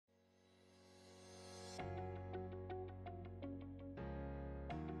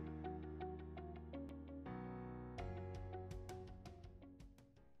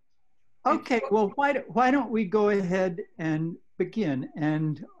Okay, well, why don't we go ahead and begin?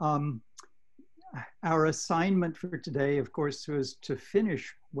 And our assignment for today, of course, was to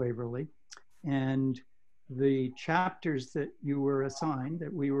finish Waverley. And the chapters that you were assigned,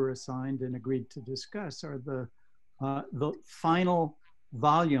 that we were assigned and agreed to discuss, are the final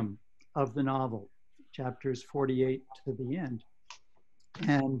volume of the novel, chapters 48 to the end.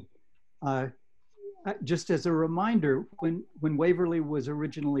 And uh, just as a reminder, when Waverley was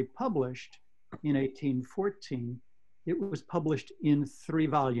originally published in 1814, it was published in 3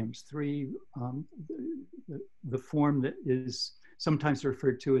 volumes, the form that is sometimes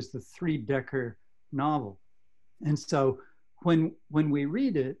referred to as the 3-decker novel. And so when we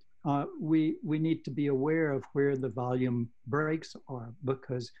read it, we need to be aware of where the volume breaks are,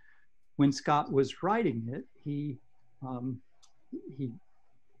 because when Scott was writing it, he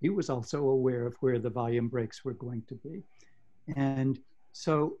was also aware of where the volume breaks were going to be. And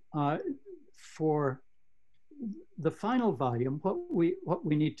so for the final volume, what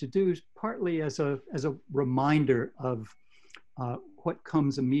we need to do is partly as a reminder of what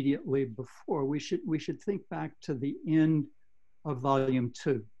comes immediately before, we should think back to the end of volume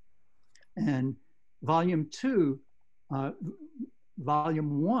 2. And volume 2,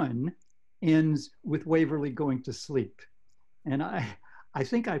 volume 1 ends with Waverley going to sleep. And I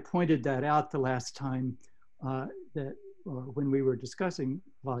think I pointed that out the last time when we were discussing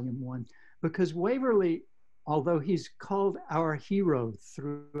volume 1, because Waverley, although he's called our hero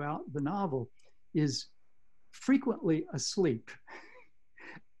throughout the novel, is frequently asleep.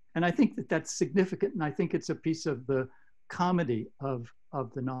 And I think that that's significant, and I think it's a piece of the comedy of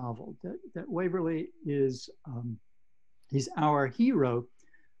the novel, that Waverley is, he's our hero,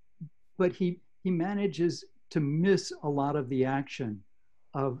 but he manages to miss a lot of the action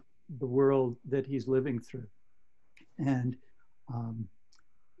of the world that he's living through. And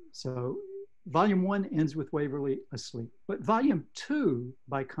so volume 1 ends with Waverley asleep. But volume 2,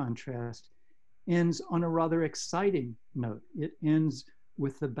 by contrast, ends on a rather exciting note. It ends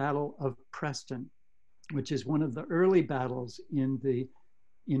with the Battle of Preston, which is one of the early battles in the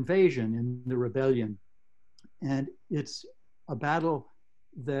invasion, in the rebellion. And it's a battle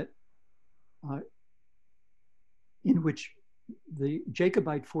that in which the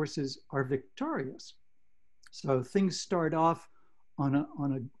Jacobite forces are victorious. So things start off on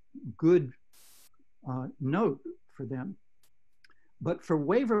a good note for them. But for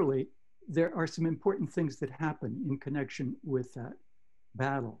Waverley, there are some important things that happen in connection with that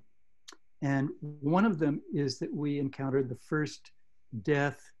battle. And one of them is that we encounter the first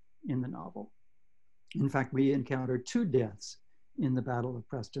death in the novel. In fact, we encounter 2 deaths in the Battle of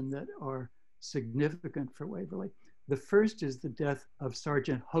Preston that are significant for Waverley. The first is the death of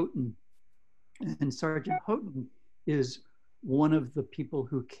Sergeant Houghton. And Sergeant Houghton is one of the people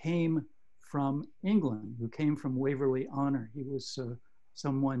who came from England, who came from Waverley Honour. He was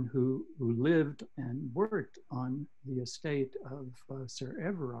someone who lived and worked on the estate of Sir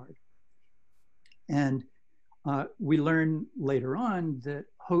Everard. And we learn later on that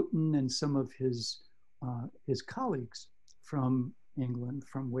Houghton and some of his colleagues from England,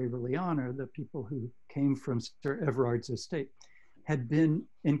 from Waverley Honour, the people who came from Sir Everard's estate, had been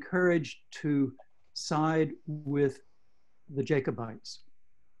encouraged to side with the Jacobites.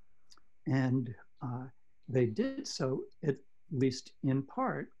 And they did so, at least in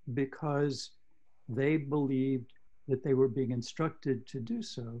part, because they believed that they were being instructed to do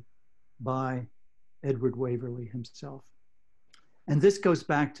so by Edward Waverley himself. And this goes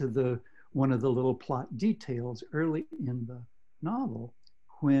back to one of the little plot details early in the novel,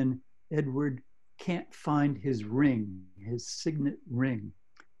 when Edward can't find his ring, his signet ring,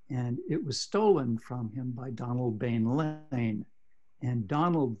 and it was stolen from him by Donald Bain Lane. And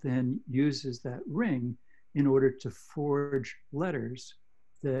Donald then uses that ring in order to forge letters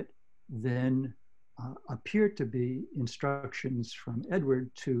that then appear to be instructions from Edward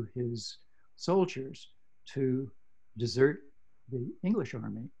to his soldiers to desert the English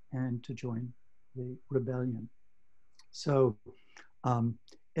army and to join the rebellion. So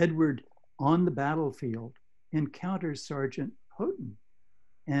Edward, on the battlefield, encounters Sergeant Houghton,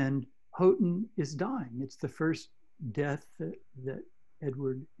 and Houghton is dying. It's the first death that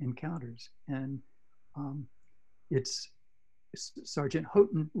Edward encounters. And Sergeant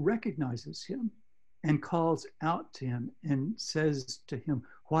Houghton recognizes him and calls out to him and says to him,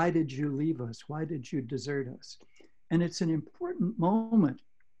 "Why did you leave us? Why did you desert us?" And it's an important moment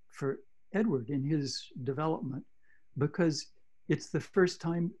for Edward in his development, because it's the first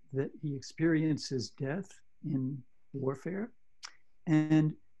time that he experiences death in warfare.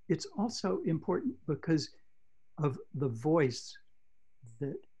 And it's also important because of the voice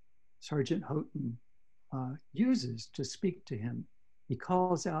that Sergeant Houghton uses to speak to him. He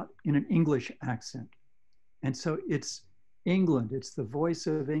calls out in an English accent. And so it's England, it's the voice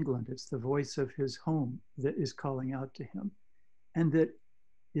of England, it's the voice of his home that is calling out to him, and that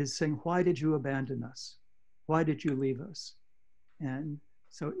is saying, why did you abandon us? Why did you leave us? And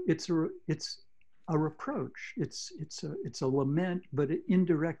so it's a reproach. It's a lament, but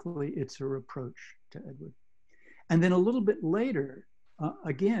indirectly it's a reproach to Edward. And then a little bit later,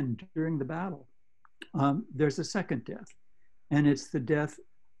 again, during the battle, there's a second death, and it's the death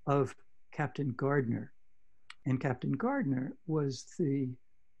of Captain Gardner. And Captain Gardner was the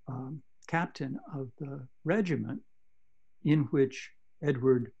captain of the regiment in which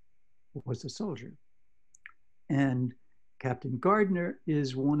Edward was a soldier. And Captain Gardner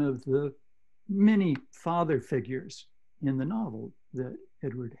is one of the many father figures in the novel that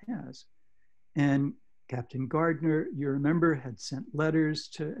Edward has. And Captain Gardner, you remember, had sent letters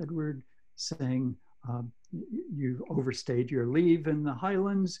to Edward saying, you've overstayed your leave in the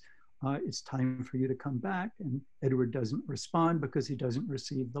Highlands. It's time for you to come back. And Edward doesn't respond because he doesn't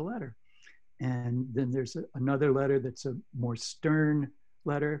receive the letter. And then there's another letter that's a more stern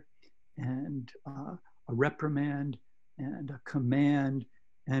letter, and a reprimand and a command.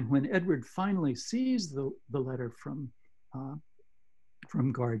 And when Edward finally sees the letter from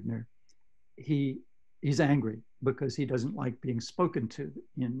Gardner, he's angry because he doesn't like being spoken to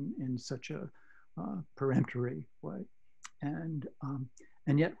in such a peremptory way. And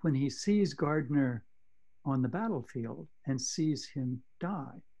yet when he sees Gardner on the battlefield and sees him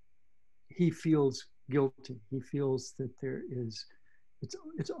die, he feels guilty. He feels that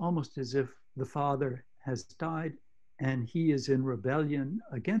it's almost as if the father has died and he is in rebellion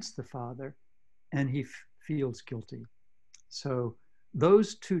against the father, and he feels guilty. So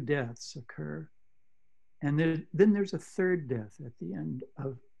those two deaths occur. And then there's a third death at the end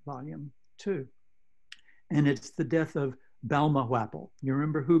of volume 2. And it's the death of Balmawhapple. You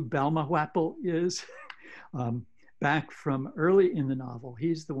remember who Balmawhapple is? Back from early in the novel,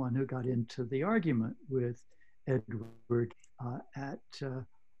 he's the one who got into the argument with Edward at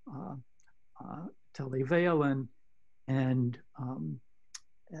Tully Veolan, and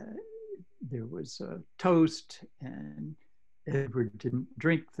there was a toast, and Edward didn't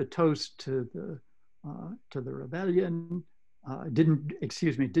drink the toast to the rebellion. Didn't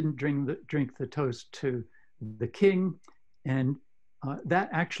drink the toast to the king, and that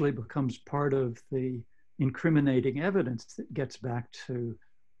actually becomes part of the incriminating evidence that gets back to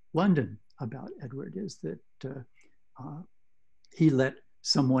London about Edward, is that he let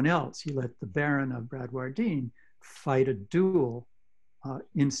someone else, he let the Baron of Bradwardine fight a duel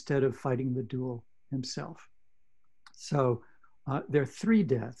instead of fighting the duel himself. So there are 3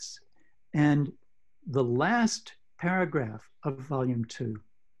 deaths. And the last paragraph of volume 2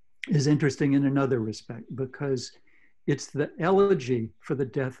 is interesting in another respect, because it's the elegy for the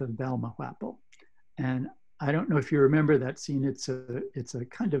death of Balmawhapple. And I don't know if you remember that scene. It's a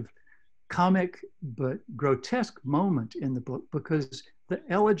kind of comic but grotesque moment in the book, because the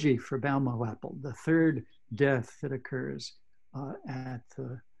elegy for Balmawhapple, the third death that occurs at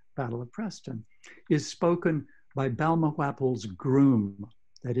the Battle of Preston, is spoken by Balmawhapple's groom,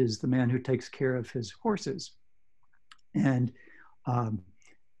 that is the man who takes care of his horses. And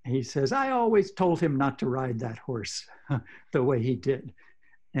he says, I always told him not to ride that horse the way he did.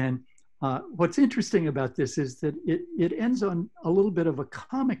 And what's interesting about this is that it ends on a little bit of a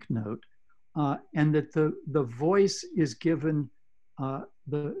comic note, and that the voice is given,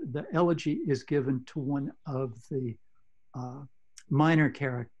 the elegy is given to one of the minor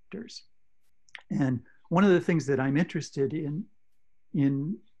characters. And one of the things that I'm interested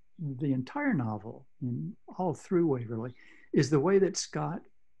in the entire novel, in all through Waverley, is the way that Scott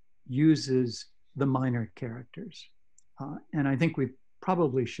uses the minor characters. And I think we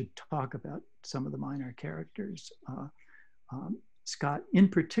probably should talk about some of the minor characters. Scott, in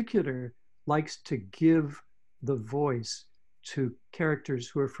particular, likes to give the voice to characters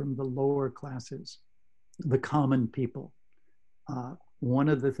who are from the lower classes, the common people. One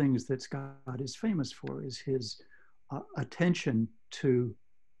of the things that Scott is famous for is his attention to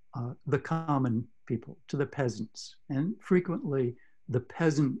the common people, to the peasants. And frequently, the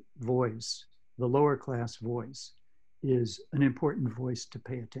peasant voice, the lower class voice, is an important voice to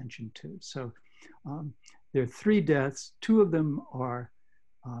pay attention to. So there are 3 deaths. 2 of them are,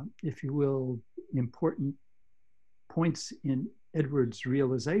 if you will, important points in Edward's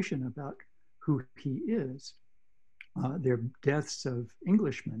realization about who he is. They're deaths of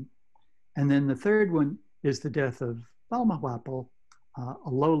Englishmen. And then the third one is the death of Balmawhapple, a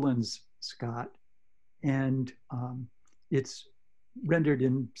lowlands Scot. And it's rendered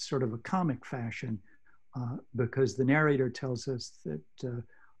in sort of a comic fashion, because the narrator tells us that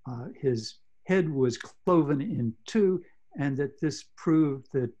his head was cloven in two, and that this proved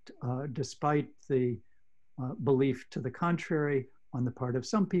that despite the belief to the contrary on the part of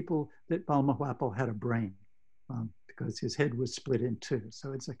some people, that Balmawhapple had a brain, because his head was split in two.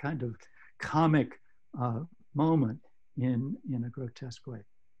 So it's a kind of comic moment in a grotesque way.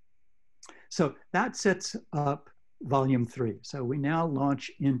 So that sets up volume 3. So we now launch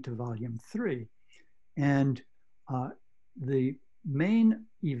into volume 3. And the main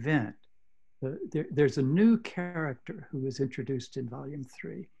event, there's a new character who is introduced in volume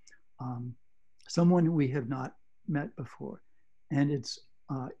 3, someone we have not met before. And it's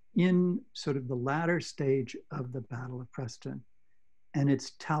in sort of the latter stage of the Battle of Preston. And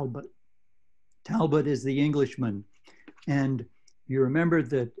it's Talbot. Talbot is the Englishman. And you remember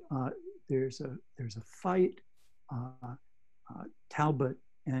that there's a fight. Talbot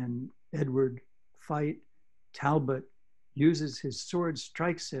and Edward fight. Talbot uses his sword,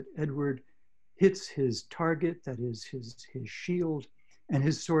 strikes at Edward, hits his target, that is his shield, and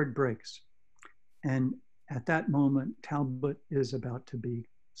his sword breaks. And at that moment, Talbot is about to be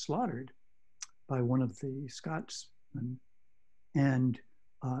slaughtered by one of the Scotsmen. And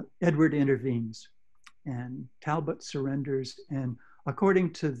Edward intervenes, and Talbot surrenders. And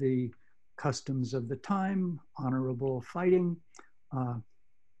according to the customs of the time, honorable fighting,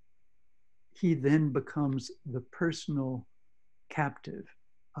 he then becomes the personal captive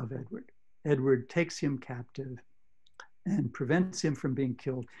of Edward. Edward takes him captive and prevents him from being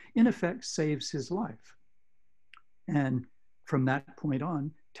killed, in effect saves his life. And from that point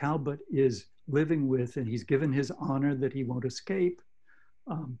on, Talbot is living with, and he's given his honor that he won't escape.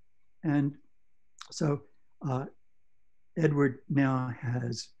 And so Edward now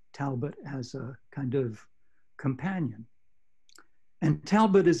has Talbot as a kind of companion. And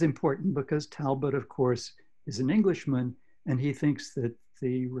Talbot is important because Talbot, of course, is an Englishman, and he thinks that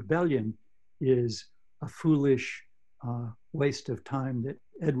the rebellion is a foolish waste of time, that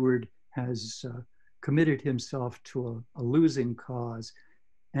Edward has committed himself to a losing cause,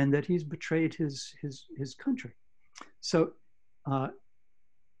 and that he's betrayed his country. So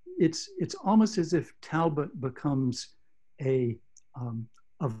it's almost as if Talbot becomes a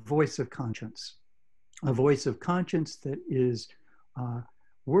voice of conscience, that is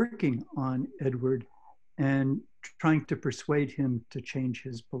working on Edward and trying to persuade him to change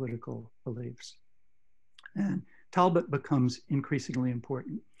his political beliefs. And Talbot becomes increasingly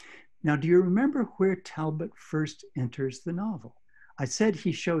important. Now, do you remember where Talbot first enters the novel? I said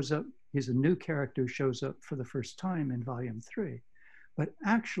he shows up, he's a new character who shows up for the first time in volume 3, but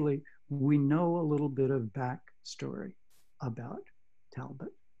actually we know a little bit of backstory about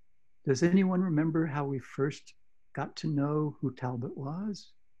Talbot. Does anyone remember how we first got to know who Talbot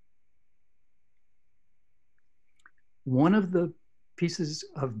was? One of the pieces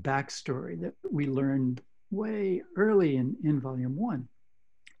of backstory that we learned way early in volume 1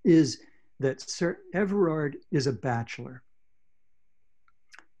 is that Sir Everard is a bachelor.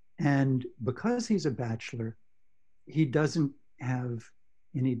 And because he's a bachelor, he doesn't have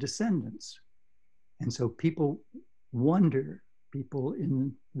any descendants. And so people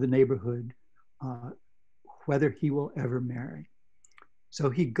in the neighborhood, whether he will ever marry. So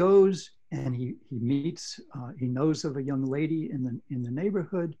he goes and he meets, he knows of a young lady in the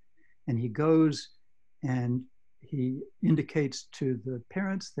neighborhood, and he goes and he indicates to the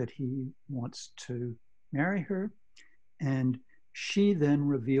parents that he wants to marry her. And she then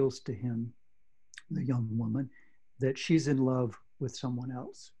reveals to him, the young woman, that she's in love with someone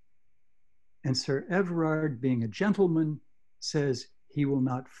else. And Sir Everard, being a gentleman, says he will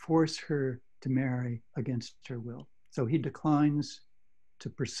not force her to marry against her will. So he declines to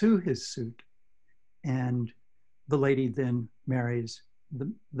pursue his suit, and the lady then marries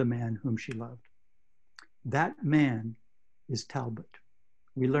the man whom she loved. That man is Talbot.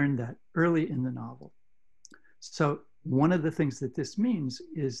 We learned that early in the novel. So one of the things that this means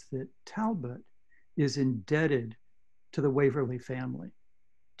is that Talbot is indebted to the Waverley family,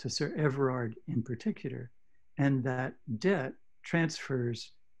 to Sir Everard in particular, and that debt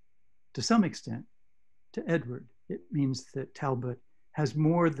transfers to some extent to Edward. It means that Talbot has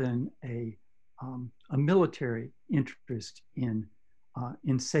more than a military interest in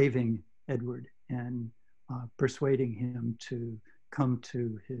saving Edward and persuading him to come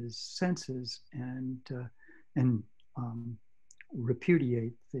to his senses and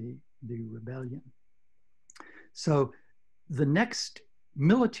repudiate the rebellion. So the next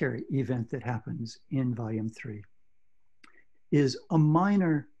military event that happens in volume 3 is a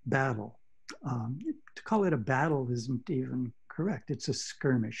minor battle. To call it a battle isn't even correct. It's a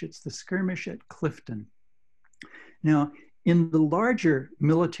skirmish. It's the skirmish at Clifton. Now, in the larger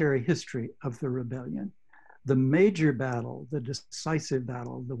military history of the rebellion, the major battle, the decisive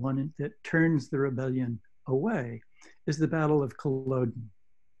battle, the one that turns the rebellion away, is the Battle of Culloden.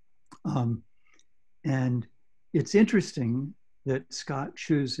 And it's interesting that Scott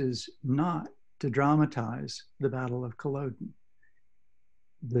chooses not to dramatize the Battle of Culloden.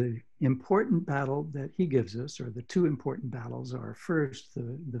 The important battle that he gives us, or the two important battles, are first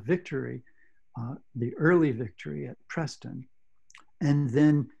the victory, the early victory at Preston, and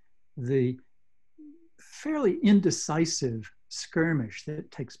then the fairly indecisive skirmish that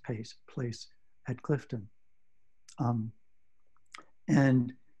takes place at Clifton.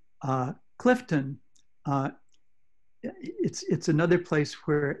 Clifton, it's another place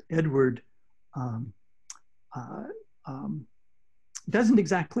where Edward doesn't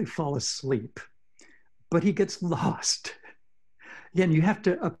exactly fall asleep, but he gets lost. Again, you have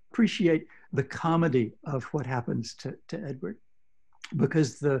to appreciate the comedy of what happens to Edward,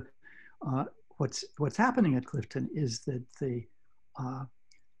 because what's happening at Clifton is that the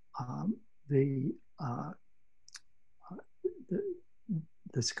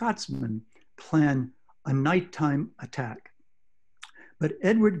Scotsmen plan a nighttime attack, but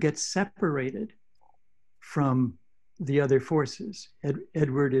Edward gets separated from the other forces.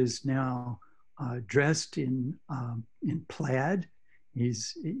 Edward is now dressed in plaid.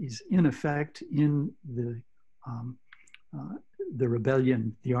 He's in effect in the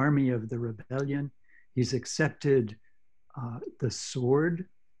rebellion, the army of the rebellion. He's accepted the sword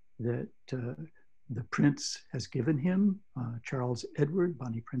that the prince has given him, Charles Edward,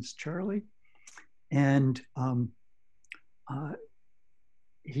 Bonnie Prince Charlie, and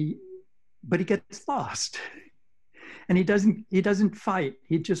he gets lost. And he doesn't fight.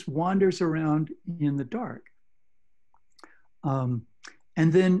 He just wanders around in the dark. And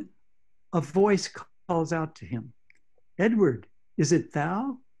then a voice calls out to him, "Edward, is it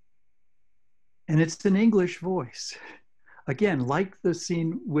thou?" And it's an English voice. Again, like the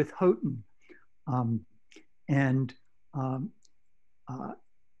scene with Houghton.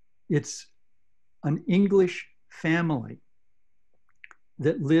 It's an English family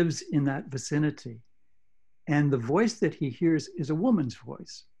that lives in that vicinity. And the voice that he hears is a woman's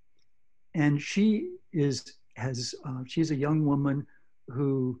voice. And she's a young woman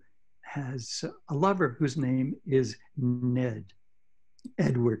who has a lover whose name is Ned,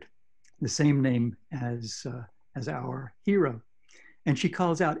 Edward, the same name as our hero. And she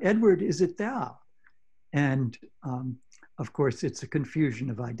calls out, "Edward, is it thou?" And of course, it's a confusion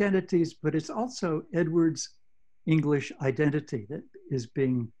of identities, but it's also Edward's English identity that is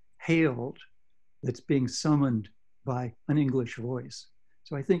being hailed, that's being summoned by an English voice.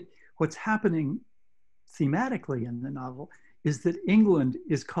 So I think what's happening thematically in the novel is that England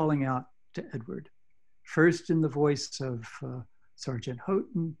is calling out to Edward, first in the voice of Sergeant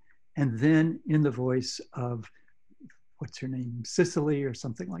Houghton, and then in the voice of, what's her name, Cicely or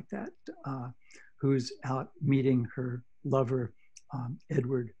something like that, who's out meeting her lover,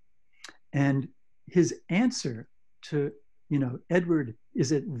 Edward. And his answer to, "Edward,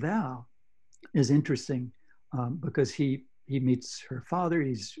 is it thou?" is interesting because he meets her father,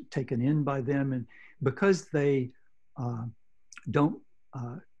 he's taken in by them, and because they don't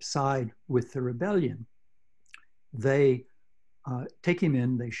side with the rebellion, they take him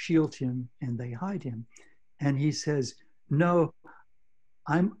in, they shield him, and they hide him. And he says, "No,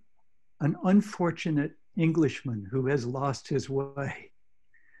 I'm an unfortunate Englishman who has lost his way."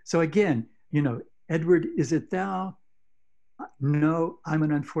 So again, "Edward, is it thou?" "No, I'm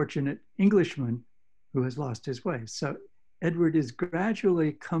an unfortunate Englishman who has lost his way." So Edward is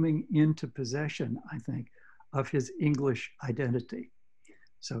gradually coming into possession, I think, of his English identity.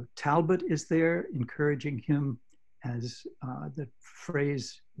 So Talbot is there encouraging him, as the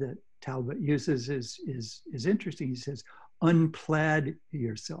phrase that Talbot uses is interesting. He says, "Unplaid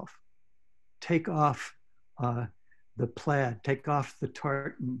yourself. Take off the plaid, take off the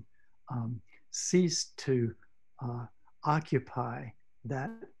tartan, cease to occupy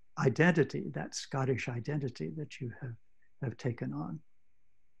that identity, that Scottish identity that you have taken on."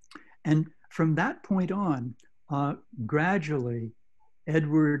 And from that point on, gradually,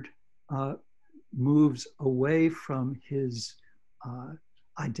 Edward moves away from his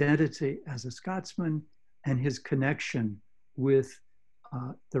identity as a Scotsman and his connection with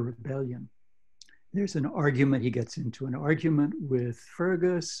the rebellion. There's an argument, he gets into an argument with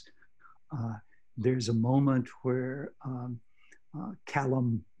Fergus. There's a moment where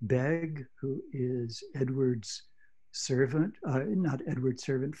Callum Begg, who is Edward's servant, not Edward's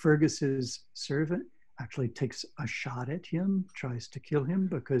servant, Fergus's servant, actually takes a shot at him, tries to kill him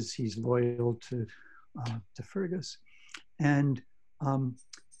because he's loyal to Fergus. And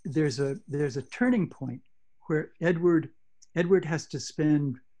there's a turning point where Edward has to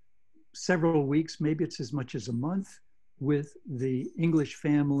spend several weeks, maybe it's as much as a month, with the English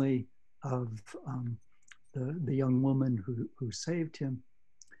family of the young woman who saved him.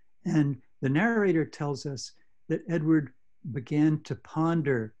 And the narrator tells us that Edward began to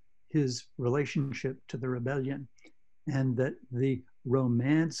ponder his relationship to the rebellion, and that the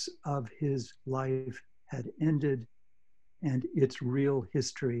romance of his life had ended and its real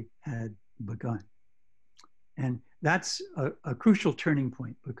history had begun. And that's a crucial turning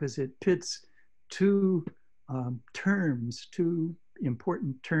point, because it pits two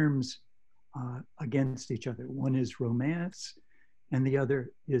important terms against each other. One is romance, and the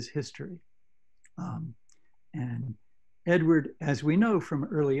other is history. And Edward, as we know from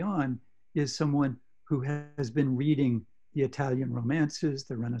early on, is someone who has been reading the Italian romances,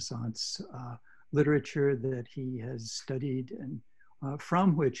 the Renaissance literature that he has studied, and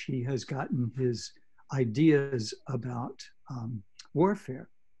from which he has gotten his ideas about warfare.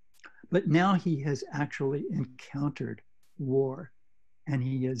 But now he has actually encountered war, and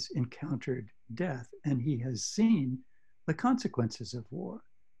he has encountered death, and he has seen the consequences of war.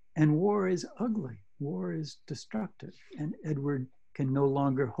 And war is ugly, war is destructive, and Edward can no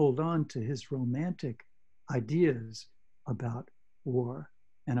longer hold on to his romantic ideas about war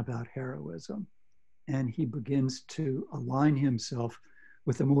and about heroism. And he begins to align himself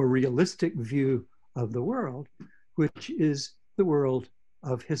with a more realistic view of the world, which is the world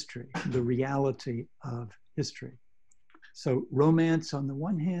of history, the reality of history. So romance on the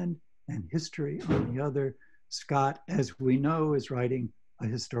one hand and history on the other. Scott, as we know, is writing a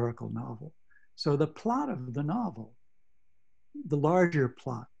historical novel. So the plot of the novel, the larger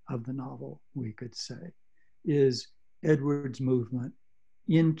plot of the novel, we could say, is Edward's movement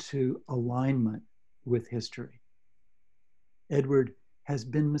into alignment with history. Edward has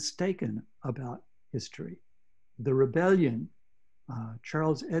been mistaken about history. The rebellion,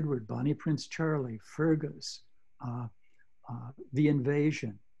 Charles Edward, Bonnie Prince Charlie, Fergus, the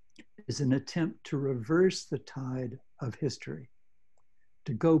invasion, is an attempt to reverse the tide of history,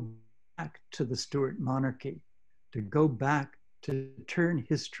 to go back to the Stuart monarchy, to go back to turn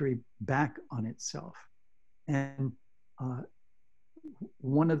history back on itself. And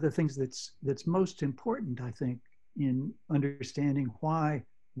one of the things that's most important, I think, in understanding why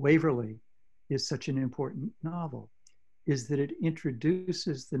Waverley is such an important novel is that it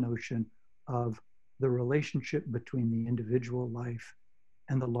introduces the notion of the relationship between the individual life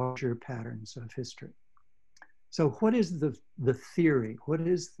and the larger patterns of history. So what is the theory? What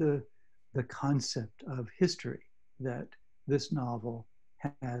is the concept of history that this novel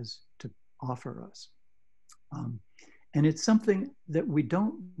has to offer us? And it's something that we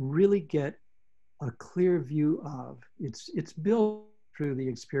don't really get a clear view of. It's built through the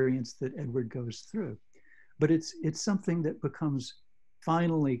experience that Edward goes through, but it's something that becomes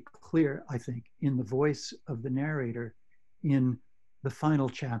finally clear, I think, in the voice of the narrator in the final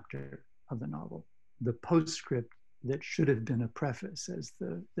chapter of the novel, the postscript that should have been a preface, as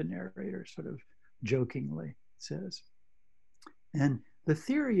the narrator sort of jokingly says. And the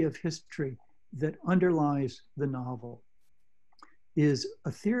theory of history that underlies the novel is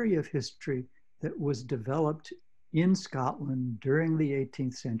a theory of history that was developed in Scotland during the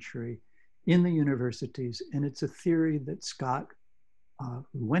 18th century in the universities. And it's a theory that Scott, who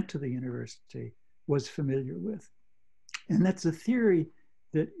went to the university, was familiar with. And that's a theory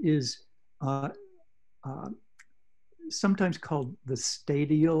that is sometimes called the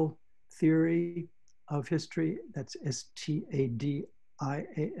stadial theory of history. That's S-T-A-D-I-A-L.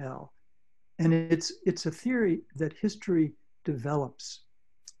 And it's a theory that history develops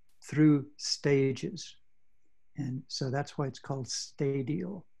through stages. And so that's why it's called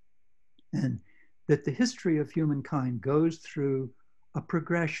stadial. And that the history of humankind goes through a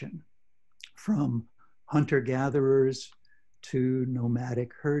progression from hunter-gatherers to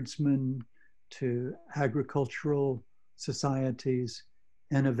nomadic herdsmen to agricultural societies,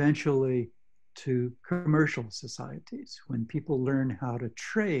 and eventually to commercial societies. When people learn how to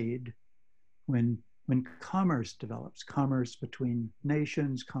trade, when commerce develops, commerce between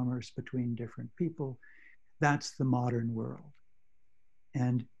nations, commerce between different people, that's the modern world.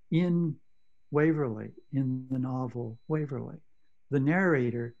 And in Waverley, in the novel Waverley, the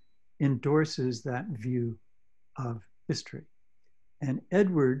narrator endorses that view of history. And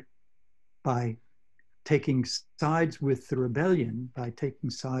Edward, by taking sides with the rebellion, by taking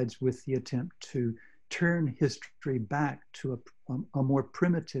sides with the attempt to turn history back to a more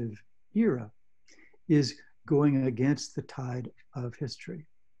primitive era, is going against the tide of history.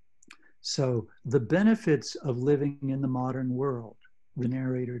 So the benefits of living in the modern world, the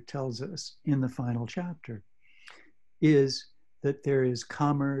narrator tells us in the final chapter, is that there is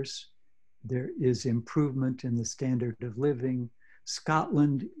commerce, there is improvement in the standard of living.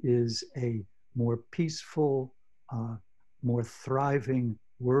 Scotland is a more peaceful, more thriving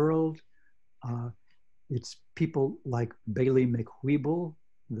world. It's people like Bailey McWeeble,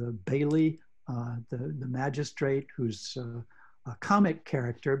 the Bailey, the magistrate, who's a comic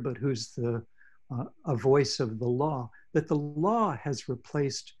character, but who's a voice of the law, that the law has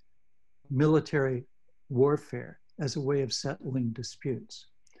replaced military warfare as a way of settling disputes.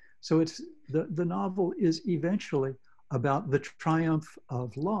 So it's the novel is eventually about the triumph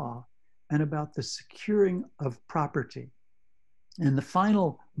of law and about the securing of property. And the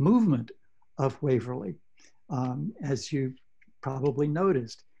final movement of Waverley, as you probably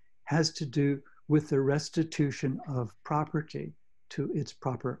noticed, has to do with the restitution of property to its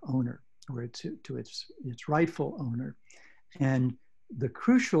proper owner, or to its rightful owner. And the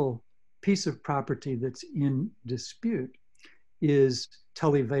crucial piece of property that's in dispute is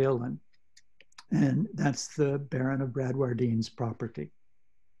Tully Veolan, and that's the Baron of Bradwardine's property.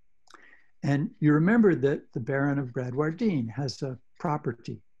 And you remember that the Baron of Bradwardine has a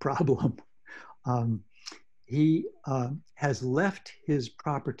property problem. He has left his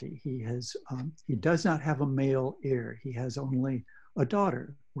property. He does not have a male heir. He has only a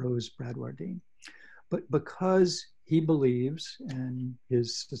daughter, Rose Bradwardine. But because he believes, and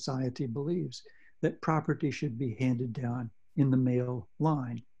his society believes, that property should be handed down in the male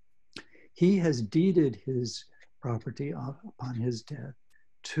line, he has deeded his property upon his death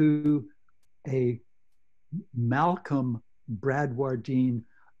to a Malcolm Bradwardine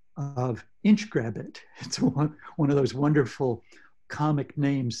of Inchgrabbit. It's one of those wonderful comic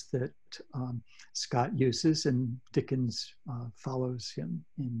names that Scott uses, and Dickens follows him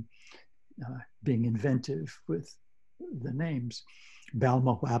in being inventive with the names,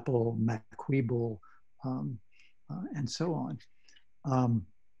 Balmawhapple, Macweeble, and so on.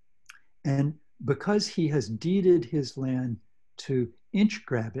 And because he has deeded his land to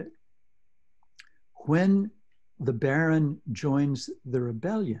Inchgrabbit, when the Baron joins the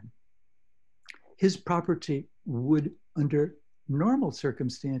rebellion, his property would, under normal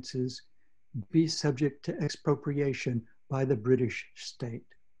circumstances, be subject to expropriation by the British state.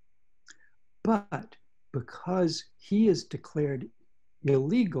 But because he is declared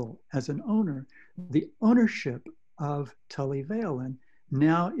illegal as an owner, the ownership of Tully Veolan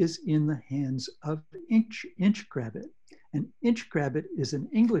now is in the hands of Inchgrabbit. And Inchgrabbit is an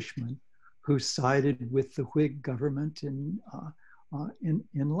Englishman who sided with the Whig government in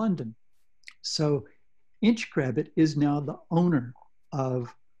London. So Inchgrabbit is now the owner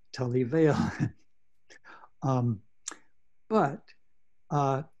of Tully Veolan. But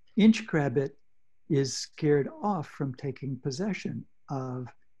Inchgrabbit is scared off from taking possession of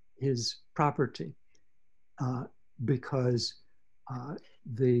his property because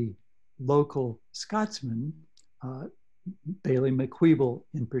the local Scotsman, Bailey McWeeble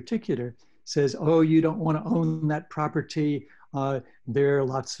in particular, says, oh, you don't want to own that property. There are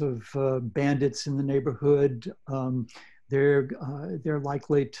lots of bandits in the neighborhood. They're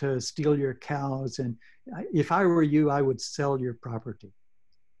likely to steal your cows. And if I were you, I would sell your property.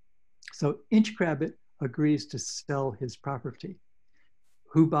 So Inchgrabbit agrees to sell his property.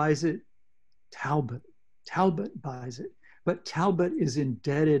 Who buys it? Talbot. Talbot buys it. But Talbot is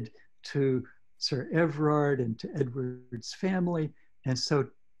indebted to Sir Everard and to Edward's family. And so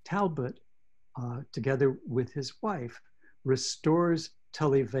Talbot, together with his wife, restores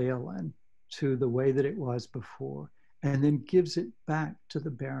Tully Veolan to the way that it was before, and then gives it back to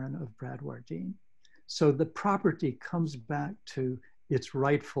the Baron of Bradwardine. So the property comes back to its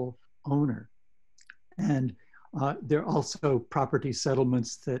rightful owner. And there are also property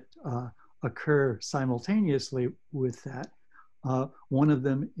settlements that occur simultaneously with that. One of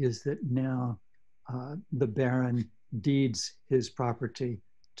them is that now the Baron deeds his property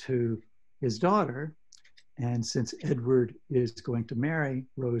to his daughter. And since Edward is going to marry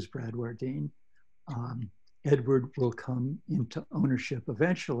Rose Bradwardine, Edward will come into ownership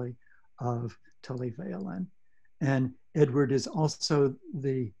eventually of Tully Veolan. And Edward is also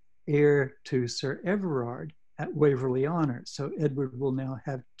the heir to Sir Everard at Waverley Honour. So Edward will now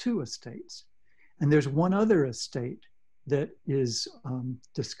have two estates. And there's one other estate that is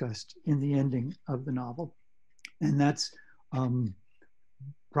discussed in the ending of the novel, and that's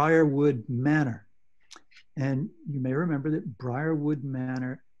Briarwood Manor. And you may remember that Briarwood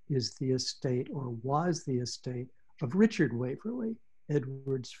Manor is the estate, or was the estate, of Richard Waverley,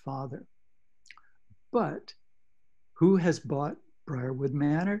 Edward's father. But who has bought Briarwood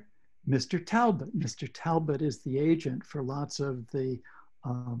Manor? Mr. Talbot. Mr. Talbot is the agent for lots of the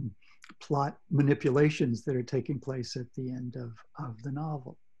plot manipulations that are taking place at the end of the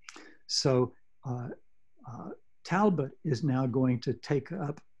novel. So Talbot is now going to take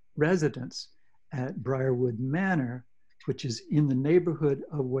up residence at Briarwood Manor, which is in the neighborhood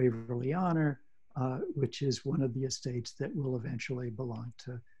of Waverley Honor, which is one of the estates that will eventually belong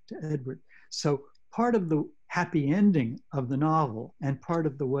to Edward. So part of the happy ending of the novel and part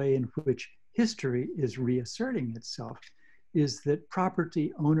of the way in which history is reasserting itself is that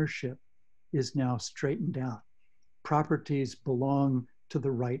property ownership is now straightened out. Properties belong to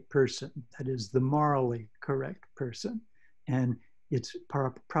the right person, that is the morally correct person, and its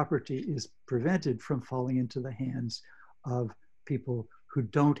property is prevented from falling into the hands of people who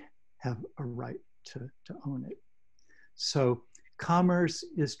don't have a right to own it. So commerce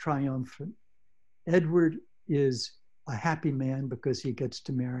is triumphant. Edward is a happy man because he gets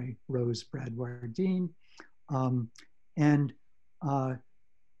to marry Rose Bradwardine.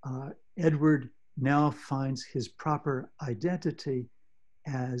 Edward now finds his proper identity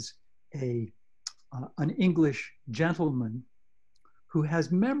as an English gentleman who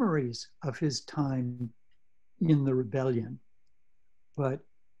has memories of his time in the rebellion, but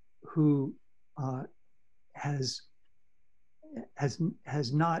who has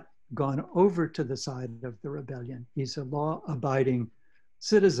not gone over to the side of the rebellion. He's a law-abiding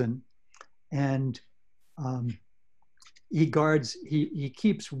citizen, and he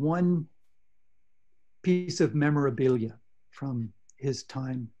keeps one piece of memorabilia from his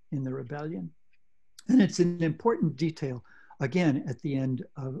time in the rebellion. And it's an important detail, again, at the end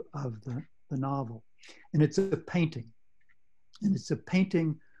of the novel. And it's a painting. And it's a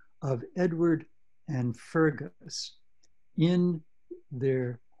painting of Edward and Fergus in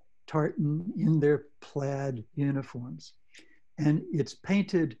their tartan, in their plaid uniforms. And it's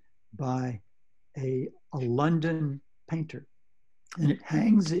painted by a London painter. And it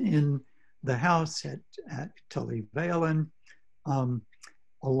hangs in the house at Tully Veilin,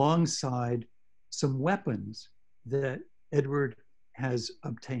 alongside some weapons that Edward has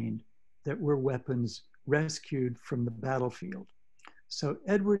obtained that were weapons rescued from the battlefield. So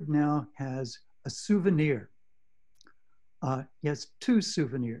Edward now has a souvenir. He has two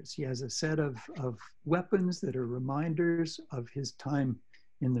souvenirs. He has a set of weapons that are reminders of his time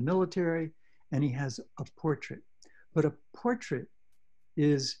in the military, and he has a portrait. But a portrait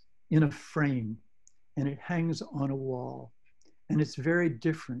is in a frame, and it hangs on a wall. And it's very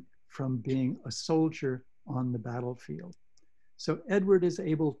different from being a soldier on the battlefield. So Edward is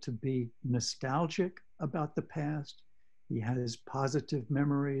able to be nostalgic about the past. He has positive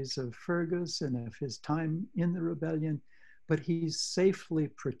memories of Fergus and of his time in the rebellion, but he's safely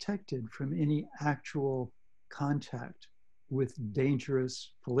protected from any actual contact with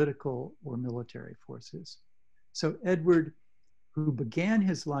dangerous political or military forces. So Edward, who began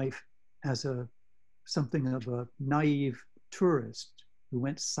his life as something of a naive tourist who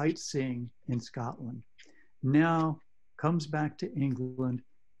went sightseeing in Scotland, now comes back to England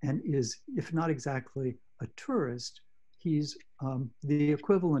and is, if not exactly a tourist, he's the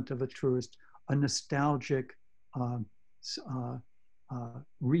equivalent of a tourist, a nostalgic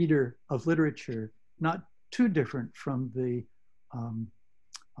reader of literature, not too different from the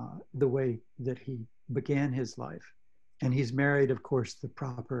way that he began his life. And he's married, of course, the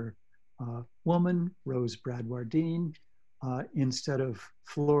proper woman, Rose Bradwardine, instead of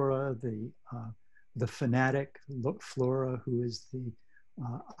Flora, the fanatic Flora, who is the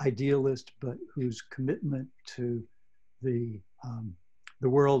idealist, but whose commitment to the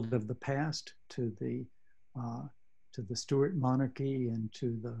world of the past, to the Stuart monarchy and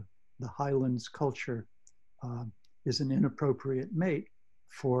to the Highlands culture, is an inappropriate mate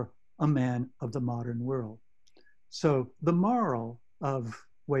for a man of the modern world. So the moral of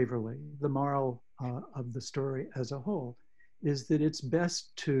Waverley, the moral of the story as a whole, is that it's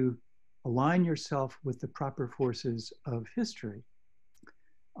best to align yourself with the proper forces of history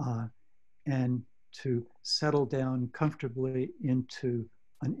and to settle down comfortably into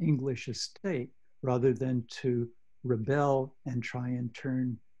an English estate rather than to rebel and try and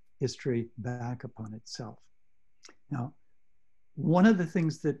turn history back upon itself. Now, one of the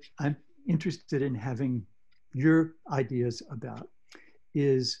things that I'm interested in having your ideas about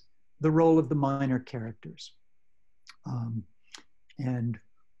is the role of the minor characters. And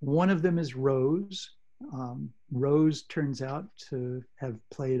one of them is Rose. Rose turns out to have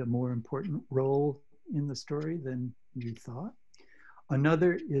played a more important role in the story than you thought.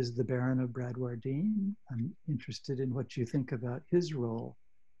 Another is the Baron of Bradwardine. I'm interested in what you think about his role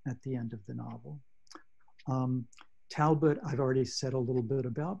at the end of the novel. Talbot, I've already said a little bit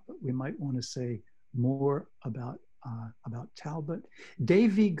about, but we might want to say more about Talbot.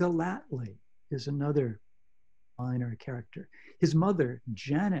 Davy Gallatley is another minor character. His mother,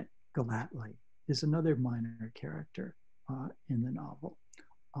 Janet Gallatley, is another minor character in the novel.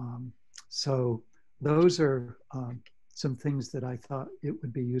 So those are some things that I thought it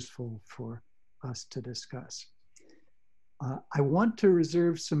would be useful for us to discuss. I want to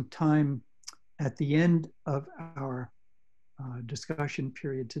reserve some time at the end of our discussion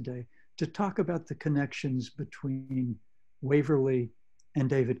period today to talk about the connections between Waverley and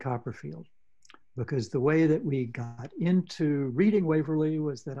David Copperfield, because the way that we got into reading Waverley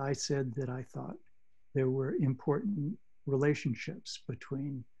was that I said that I thought there were important relationships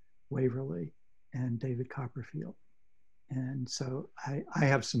between Waverley and David Copperfield. And so I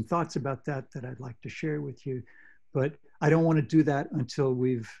have some thoughts about that I'd like to share with you, but I don't want to do that until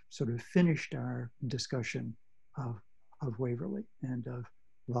we've sort of finished our discussion of Waverley and of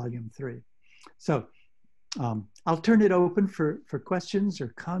volume 3. So I'll turn it open for questions or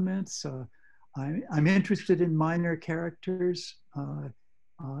comments. I'm interested in minor characters,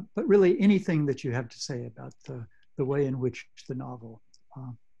 but really anything that you have to say about the way in which the novel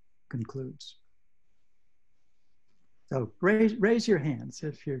concludes. So raise your hands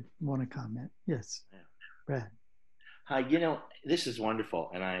if you want to comment. Yes, Brad. Hi, you know, this is wonderful,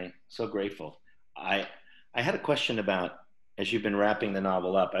 and I'm so grateful. I had a question about, as you've been wrapping the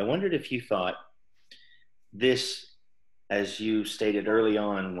novel up, I wondered if you thought this, as you stated early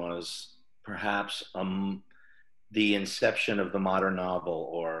on, was perhaps the inception of the modern novel,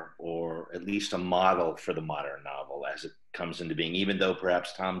 or at least a model for the modern novel as it comes into being, even though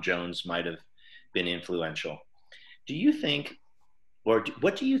perhaps Tom Jones might have been influential. Do you think, or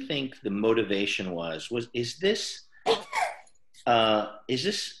what do you think the motivation was? Is this the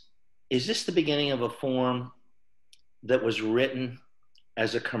beginning of a form that was written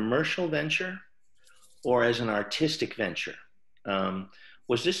as a commercial venture or as an artistic venture?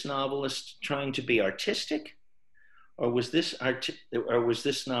 Was this novelist trying to be artistic, or was this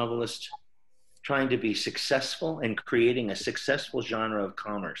novelist trying to be successful and creating a successful genre of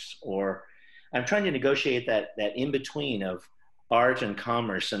commerce? Or I'm trying to negotiate that in between of art and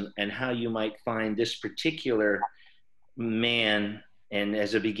commerce, and how you might find this particular man, and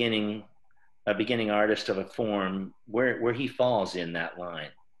as a beginning artist of a form, where he falls in that line.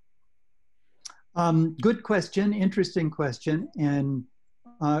 Good question, interesting question, and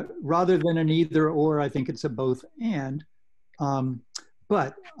rather than an either or, I think it's a both and.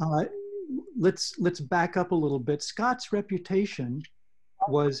 But let's back up a little bit. Scott's reputation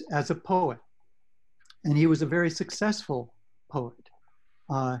was as a poet, and he was a very successful poet.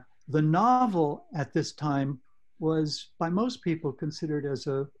 The novel at this time was by most people considered as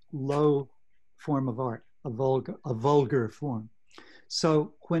a low form of art, a vulgar form.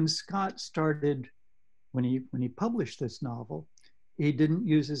 So when Scott started, when he published this novel, he didn't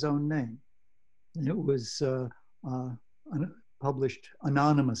use his own name. It was published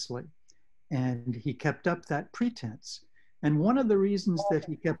anonymously, and he kept up that pretense. And one of the reasons that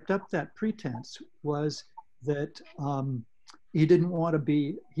he kept up that pretense was that he didn't want to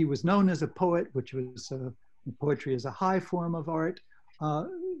be, he was known as a poet, which was, poetry is a high form of art. The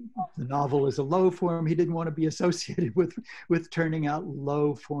novel is a low form. He didn't want to be associated with turning out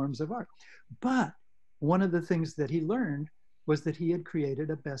low forms of art. But one of the things that he learned was that he had created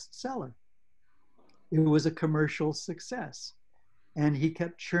a bestseller. It was a commercial success. And he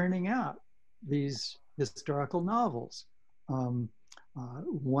kept churning out these historical novels,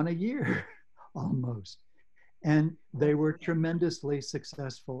 one a year almost. And they were tremendously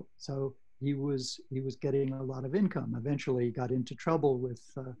successful. So he was getting a lot of income. Eventually he got into trouble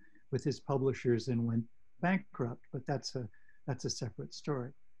with his publishers and went bankrupt, but that's a separate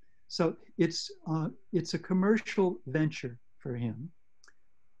story. So it's a commercial venture for him.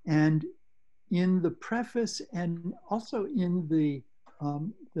 And in the preface and also in the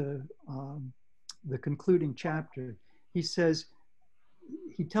concluding chapter, he says,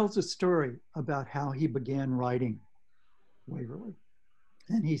 he tells a story about how he began writing Waverley.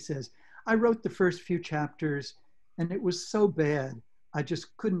 And he says, I wrote the first few chapters and it was so bad, I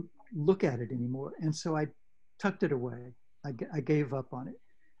just couldn't look at it anymore. And so I tucked it away. I gave up on it.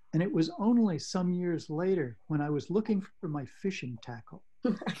 And it was only some years later when I was looking for my fishing tackle,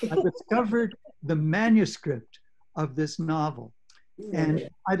 I discovered the manuscript of this novel. And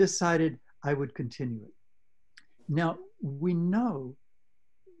I decided I would continue it. Now, we know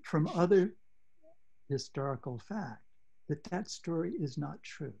from other historical fact that that story is not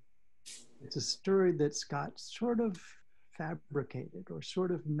true. It's a story that Scott sort of fabricated or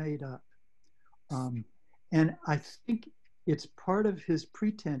sort of made up. And I think it's part of his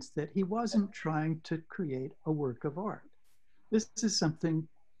pretense that he wasn't trying to create a work of art. This is something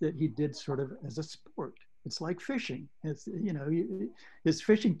that he did sort of as a sport. It's like fishing. It's, you know, his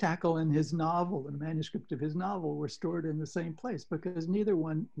fishing tackle and his novel, the manuscript of his novel, were stored in the same place because neither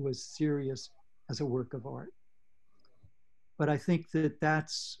one was serious as a work of art. But I think that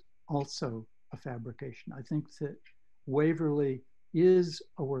that's also a fabrication. I think that Waverley is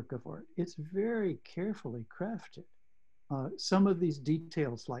a work of art. It's very carefully crafted. Some of these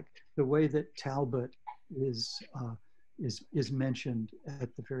details, like the way that Talbot is mentioned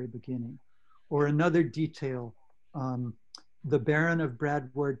at the very beginning, or another detail, the Baron of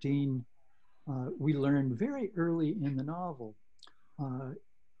Bradwardine, we learn very early in the novel,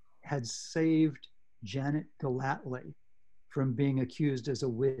 had saved Janet Gallatley from being accused as a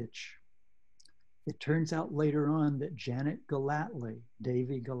witch. It turns out later on that Janet Gallatley,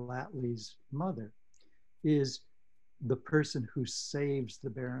 Davy Gallatley's mother, is the person who saves the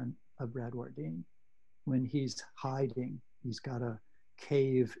Baron of Bradwardine when he's hiding. He's got a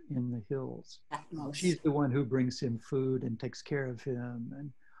cave in the hills. She's the one who brings him food and takes care of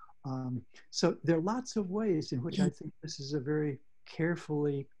him. And so there are lots of ways in which I think this is a very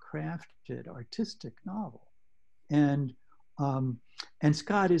carefully crafted artistic novel. And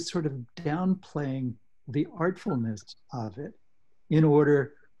Scott is sort of downplaying the artfulness of it in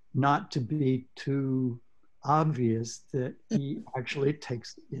order not to be too obvious that he actually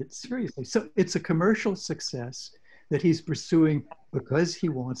takes it seriously. So it's a commercial success that he's pursuing because he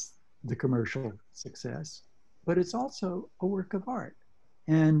wants the commercial success, but it's also a work of art.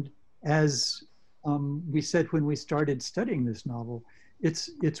 And as we said when we started studying this novel,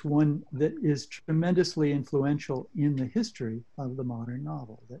 it's one that is tremendously influential in the history of the modern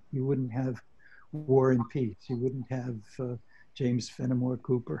novel, that you wouldn't have War and Peace, you wouldn't have James Fenimore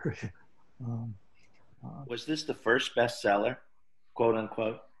Cooper. Was this the first bestseller, quote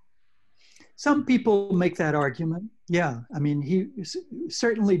unquote? Some people make that argument. Yeah, I mean, he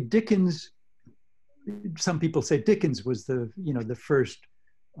certainly Dickens. Some people say Dickens was the first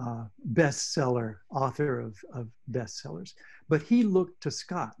bestseller author of bestsellers, but he looked to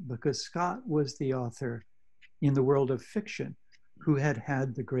Scott because Scott was the author in the world of fiction who had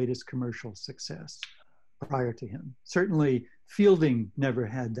had the greatest commercial success prior to him. Certainly, Fielding never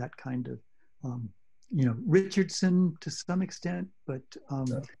had that kind of. Richardson to some extent, but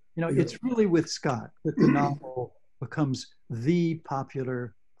it's really with Scott that the novel becomes the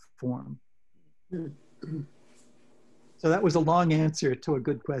popular form. So that was a long answer to a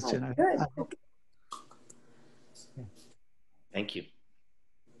good question. Thank you.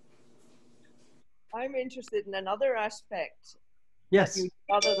 I'm interested in another aspect, yes,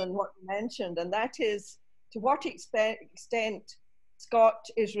 other than what you mentioned, and that is to what extent Scott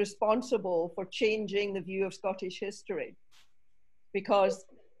is responsible for changing the view of Scottish history. Because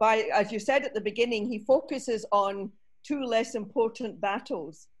as you said at the beginning, he focuses on two less important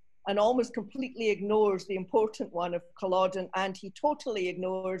battles and almost completely ignores the important one of Culloden, and he totally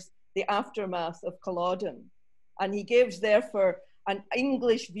ignores the aftermath of Culloden. And he gives, therefore, an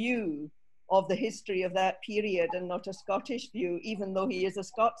English view of the history of that period and not a Scottish view, even though he is a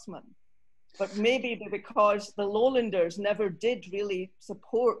Scotsman. But maybe because the Lowlanders never did really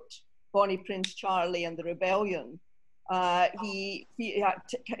support Bonnie Prince Charlie and the rebellion, he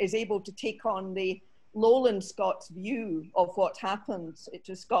is able to take on the Lowland Scots view of what happened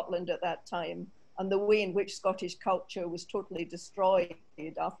to Scotland at that time and the way in which Scottish culture was totally destroyed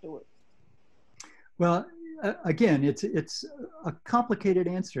afterwards. Well, again, it's a complicated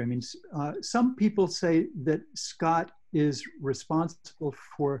answer. I mean, some people say that Scott is responsible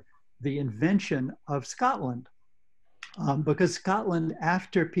for the invention of Scotland, because Scotland,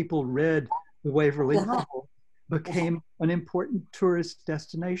 after people read the Waverley novel, became an important tourist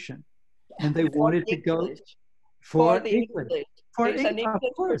destination, and they wanted to go for the English. It's an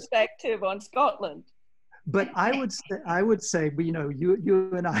English perspective on Scotland. But I would say,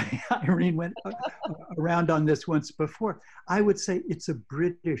 you and I, Irene, went around on this once before. I would say it's a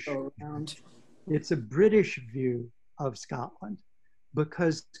British view of Scotland,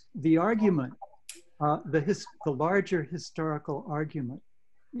 because the argument, the larger historical argument,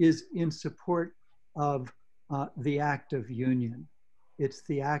 is in support of the Act of Union. It's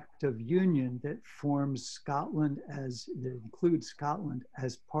the Act of Union that forms Scotland that includes Scotland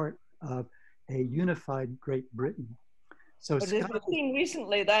as part of a unified Great Britain. So, but as we've seen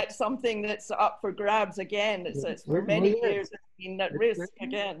recently, that's something that's up for grabs again. It's for many years it's been at risk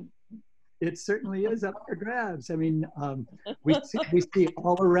again. It certainly is up for grabs. I mean, we see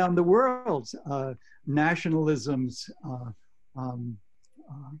all around the world nationalisms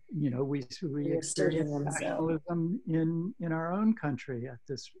you know, we experience nationalism in our own country at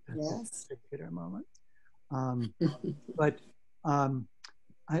this particular moment. But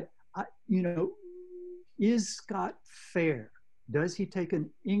you know, is Scott fair? Does he take an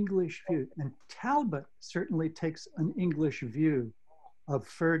English view? And Talbot certainly takes an English view of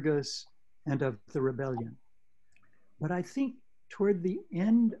Fergus and of the rebellion. But I think toward the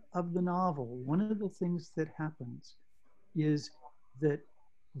end of the novel, one of the things that happens is that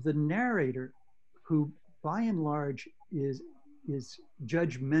the narrator, who by and large is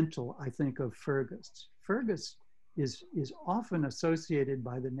judgmental, I think, of Fergus. Fergus is often associated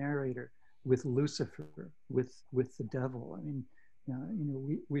by the narrator with Lucifer, with the devil. I mean, you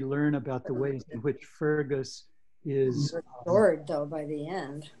know, we learn about the ways in which Fergus is restored, though, by the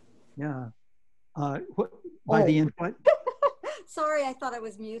end. Yeah. By the end, what? Sorry, I thought I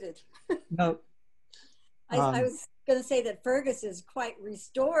was muted. No. I was going to say that Fergus is quite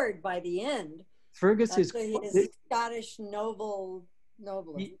restored by the end. Fergus is Scottish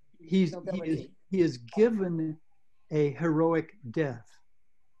nobility. He is given a heroic death.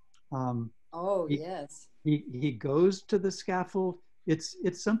 Yes. He goes to the scaffold. It's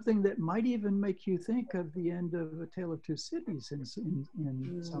something that might even make you think of the end of A Tale of Two Cities in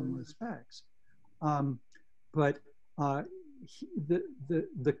some respects. But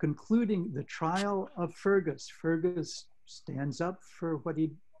the concluding, the trial of Fergus stands up for what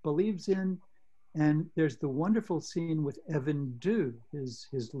he believes in, and there's the wonderful scene with Evan Dhu,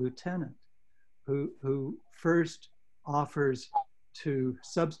 his lieutenant, who first offers to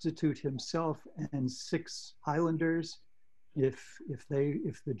substitute himself and 6 Highlanders if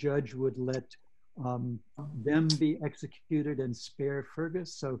the judge would let them be executed and spare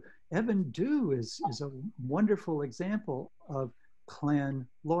Fergus. So Evan Dhu is a wonderful example of clan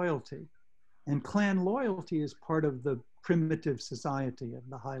loyalty. And clan loyalty is part of the primitive society of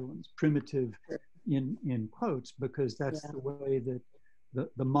the Highlands, primitive in quotes, because that's the way that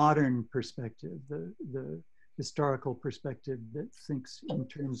the modern perspective, the historical perspective that thinks in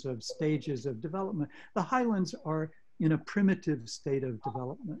terms of stages of development. The Highlands are in a primitive state of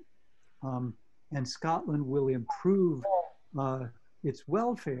development. And Scotland will improve its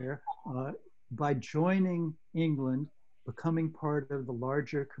welfare by joining England, becoming part of the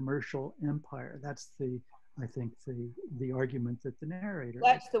larger commercial empire. That's I think the argument that the narrator.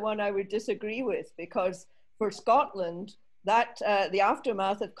 That's the one I would disagree with, because for Scotland, that the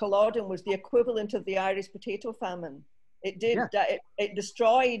aftermath of Culloden was the equivalent of the Irish potato famine. It did it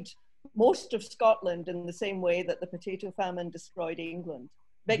destroyed most of Scotland in the same way that the potato famine destroyed England.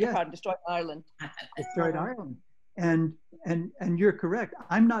 Beg your pardon, destroyed Ireland. Destroyed Ireland. And you're correct.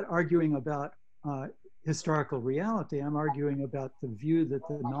 I'm not arguing about historical reality. I'm arguing about the view that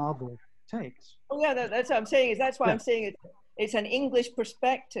the novel takes. Oh yeah, that's what I'm saying. That's why I'm saying it's an English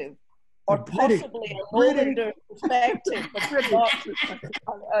perspective, or possibly a Lowlander perspective.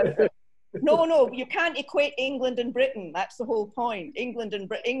 No, you can't equate England and Britain. That's the whole point. England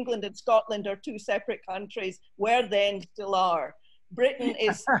and Scotland are 2 separate countries, were then, still are. Britain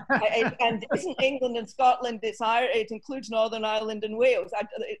is, and isn't England and Scotland, it includes Northern Ireland and Wales.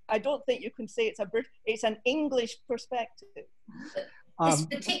 I don't think you can say it's an English perspective. This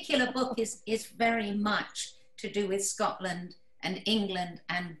particular book is very much to do with Scotland and England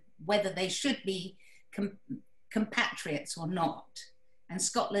and whether they should be compatriots or not. And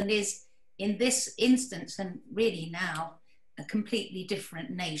Scotland is, in this instance, and really now, a completely different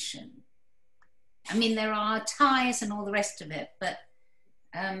nation. I mean, there are ties and all the rest of it, but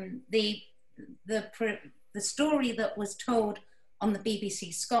the story that was told on the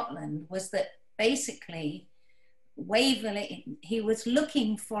BBC Scotland was that basically Waverley, he was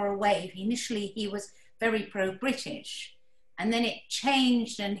looking for a way. Initially, he was very pro-British, and then it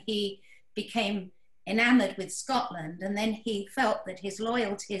changed and he became enamored with Scotland, and then he felt that his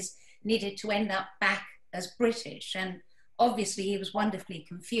loyalties needed to end up back as British, and obviously he was wonderfully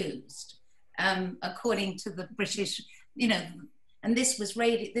confused. According to the British, you know, and this was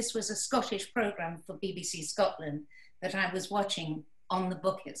a Scottish program for BBC Scotland that I was watching on the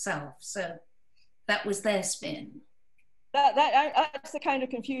book itself. So that was their spin. That's the kind of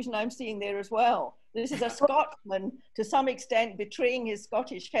confusion I'm seeing there as well. This is a Scotsman, to some extent, betraying his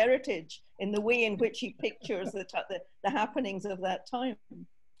Scottish heritage in the way in which he pictures the happenings of that time.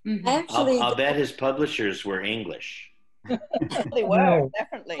 Mm-hmm. Actually, I'll bet his publishers were English. They were,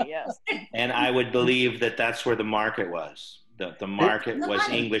 definitely, yes. And I would believe that that's where the market was. The market was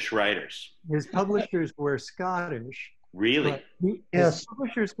English writers. His publishers were Scottish. Really? His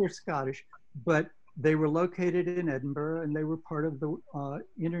publishers were Scottish, but they were located in Edinburgh, and they were part of the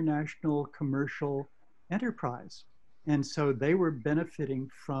international commercial enterprise. And so they were benefiting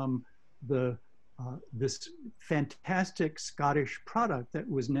from the this fantastic Scottish product that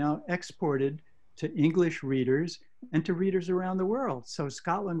was now exported to English readers and to readers around the world. So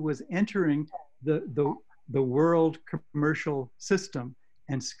Scotland was entering the world commercial system,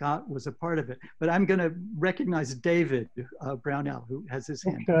 and Scott was a part of it. But I'm going to recognize David Brownell, who has his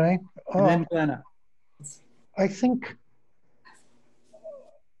hand. Okay. And then Glenna. I think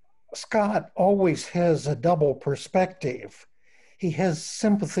Scott always has a double perspective. He has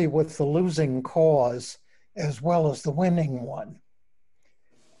sympathy with the losing cause as well as the winning one.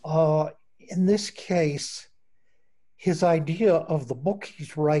 In this case, his idea of the book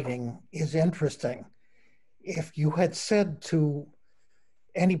he's writing is interesting. If you had said to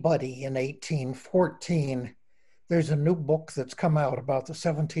anybody in 1814, there's a new book that's come out about the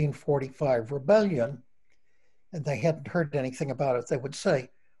 1745 rebellion, and they hadn't heard anything about it, they would say,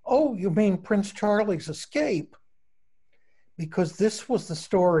 "Oh, you mean Prince Charlie's escape?" Because this was the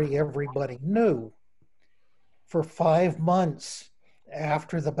story everybody knew. For 5 months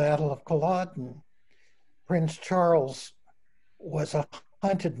after the Battle of Culloden, Prince Charles was a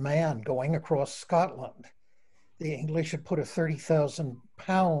hunted man going across Scotland. The English had put a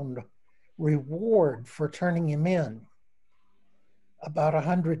 £30,000 reward for turning him in. About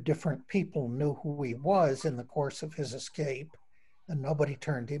 100 different people knew who he was in the course of his escape, and nobody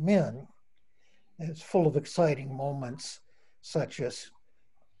turned him in. It's full of exciting moments, such as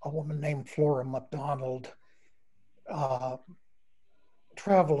a woman named Flora MacDonald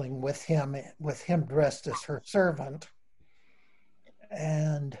traveling with him dressed as her servant.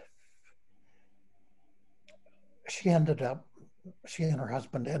 And she and her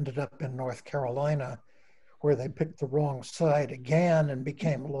husband ended up in North Carolina, where they picked the wrong side again and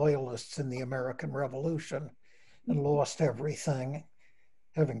became loyalists in the American Revolution and lost everything.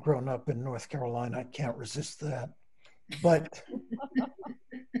 Having grown up in North Carolina, I can't resist that. But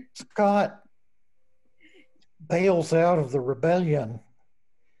Scott bails out of the rebellion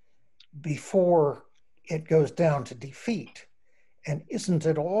before it goes down to defeat and isn't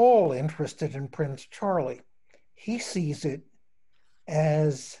at all interested in Prince Charlie. He sees it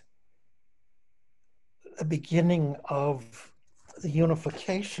as the beginning of the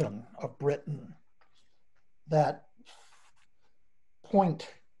unification of Britain. That point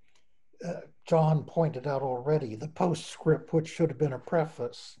John pointed out already, the postscript, which should have been a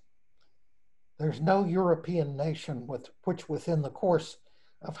preface. There's no European nation which within the course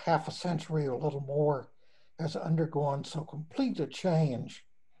of half a century or a little more has undergone so complete a change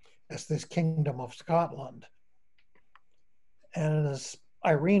as this Kingdom of Scotland. And as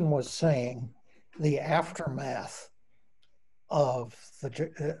Irene was saying, the aftermath of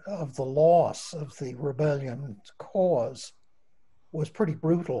the loss of the rebellion's cause was pretty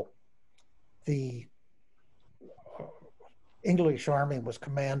brutal. The English army was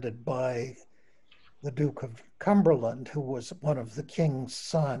commanded by the Duke of Cumberland, who was one of the king's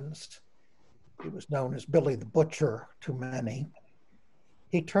sons. He was known as Billy the Butcher to many.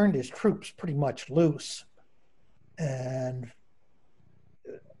 He turned his troops pretty much loose, and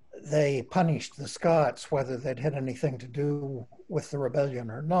they punished the Scots, whether they'd had anything to do with the rebellion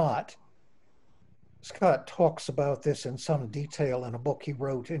or not. Scott talks about this in some detail in a book he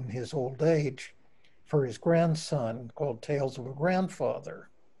wrote in his old age for his grandson called Tales of a Grandfather.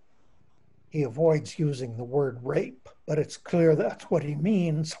 He avoids using the word rape, but it's clear that's what he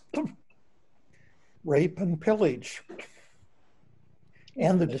means. Rape and pillage,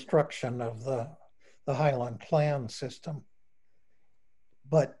 and the destruction of the Highland clan system.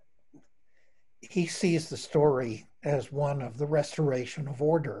 But he sees the story as one of the restoration of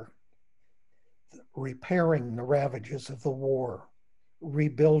order, repairing the ravages of the war,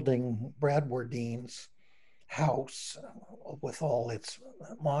 rebuilding Bradwardine's house with all its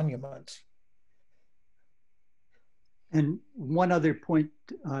monuments. And one other point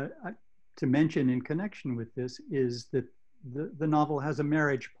to mention in connection with this is that the novel has a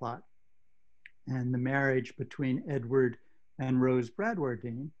marriage plot, and the marriage between Edward and Rose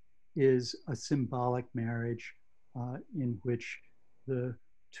Bradwardine is a symbolic marriage in which the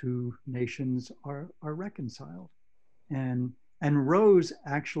two nations are reconciled. And Rose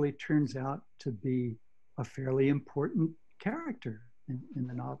actually turns out to be a fairly important character in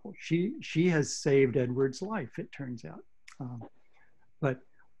the novel. She has saved Edward's life, it turns out. But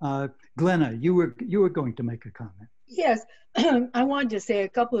Glenna, you were going to make a comment. Yes, I wanted to say a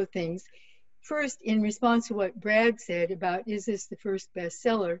couple of things. First, in response to what Brad said about, is this the first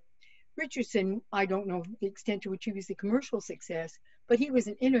bestseller? Richardson, I don't know the extent to which he was a commercial success, but he was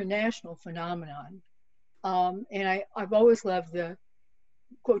an international phenomenon. And I've always loved the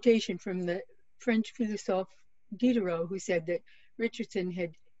quotation from the French philosophe Diderot, who said that Richardson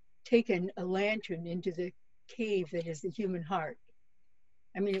had taken a lantern into the cave that is the human heart.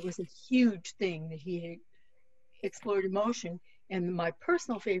 I mean, it was a huge thing that he had explored emotion. And my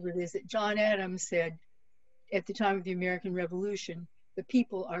personal favorite is that John Adams said at the time of the American Revolution, the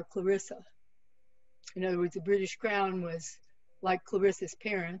people are Clarissa. In other words, the British Crown was like Clarissa's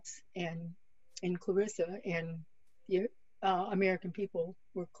parents and Clarissa, and the American people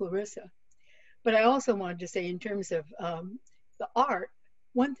were Clarissa. But I also wanted to say, in terms of the art,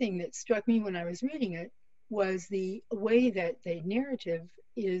 one thing that struck me when I was reading it was the way that the narrative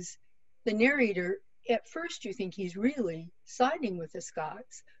is, the narrator, at first you think he's really siding with the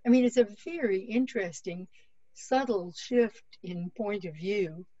Scots. I mean, it's a very interesting, subtle shift in point of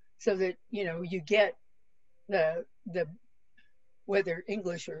view, so that, you know, you get the whether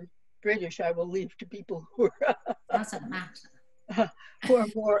English or British, I will leave to people who are Doesn't matter. who are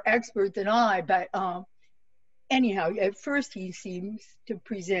more expert than I. But anyhow, at first he seems to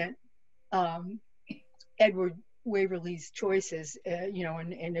present Edward Waverley's choices, you know,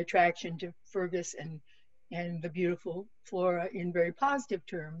 and attraction to Fergus and the beautiful Flora in very positive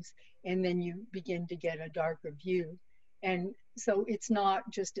terms, and then you begin to get a darker view. And so it's not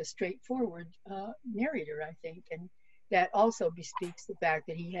just a straightforward narrator, I think, and that also bespeaks the fact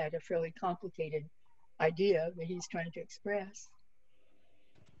that he had a fairly complicated idea that he's trying to express.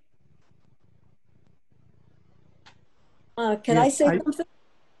 Can I say something?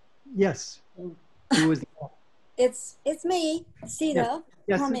 Yes. Who was It's me, Sita.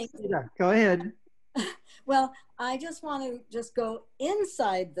 Yes, Sita. Go ahead. Well, I just want to just go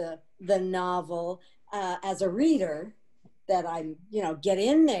inside the novel as a reader, that I'm, you know, get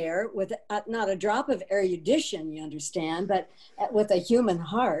in there with not a drop of erudition, you understand, but with a human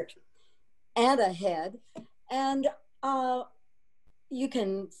heart and a head. And you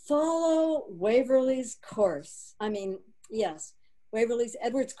can follow Waverley's course. I mean, yes,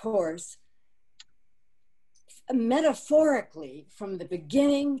 Edward's course, metaphorically from the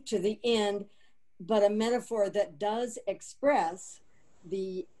beginning to the end, but a metaphor that does express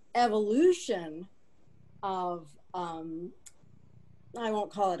the evolution of, I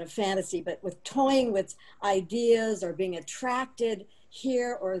won't call it a fantasy, but with toying with ideas or being attracted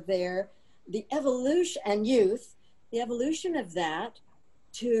here or there, the evolution and youth, the evolution of that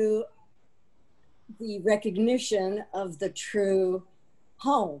to the recognition of the true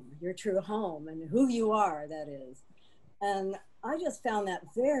home, your true home, and who you are, that is. And I just found that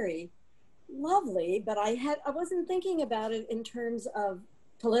very lovely, but I wasn't thinking about it in terms of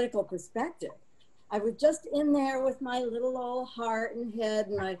political perspective. I was just in there with my little old heart and head,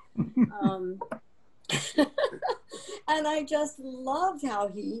 and I and I just loved how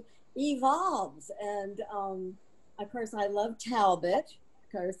he evolves. And of course, I love Talbot.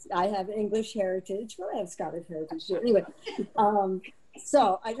 Of course, I have English heritage. Well, I have Scottish heritage too. Anyway,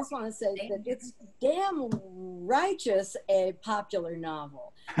 so I just want to say that it's damn righteous a popular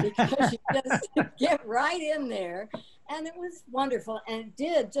novel, because you just get right in there, and it was wonderful, and it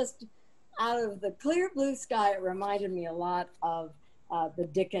did just. Out of the clear blue sky, it reminded me a lot of the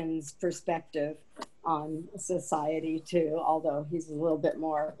Dickens perspective on society too, although he's a little bit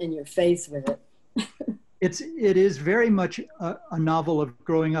more in your face with it. It is very much a novel of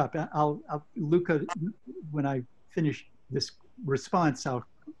growing up. Luca, when I finish this response, I'll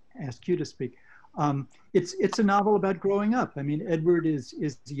ask you to speak. It's a novel about growing up. I mean, Edward is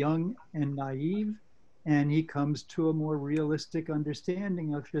young and naive, and he comes to a more realistic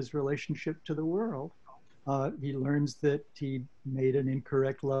understanding of his relationship to the world. He learns that he made an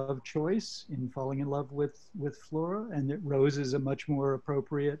incorrect love choice in falling in love with Flora, and that Rose is a much more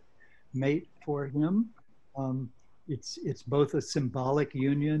appropriate mate for him. It's both a symbolic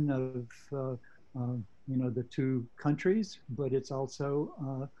union of you know, the two countries, but it's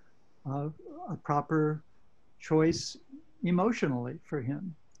also a proper choice emotionally for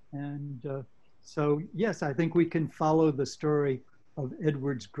him. And so, yes, I think we can follow the story of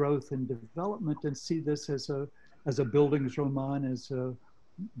Edward's growth and development and see this as a Bildungsroman, as a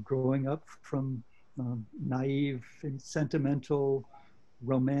growing up from naive and sentimental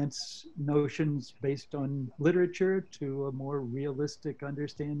romance notions based on literature to a more realistic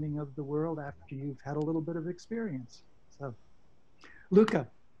understanding of the world after you've had a little bit of experience. So, Luca.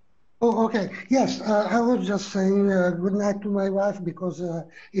 Oh, okay. Yes, I was just saying good night to my wife because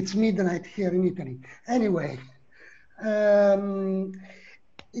it's midnight here in Italy. Anyway,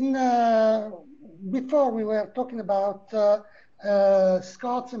 before we were talking about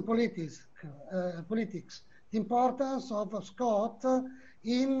Scots and politics, the importance of Scott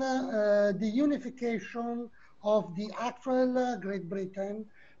in the unification of the actual Great Britain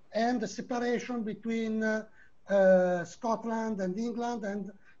and the separation between Scotland and England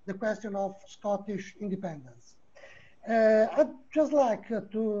and the question of Scottish independence. I'd just like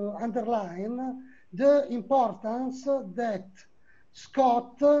to underline the importance that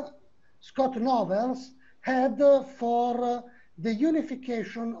Scott novels had for the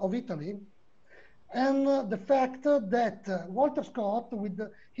unification of Italy, and the fact that Walter Scott, with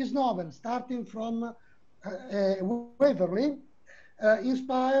his novel starting from Waverley,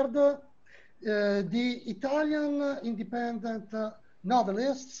 inspired the Italian independent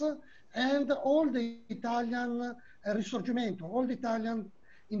novelists and all the Italian Risorgimento, all the Italian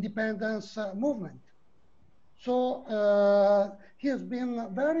independence movement. So he has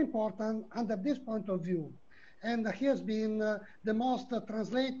been very important under this point of view. And he has been the most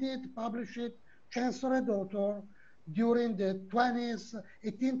translated, published, censored author during the 1820s,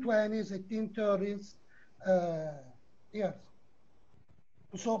 1830s years.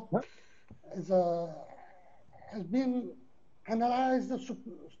 So has been analyzed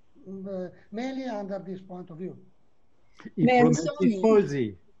mainly under this point of view. I Promessi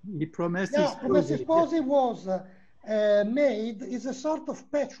Sposi. I Promessi Yeah, Promessi Sposi. Sposi was made, is a sort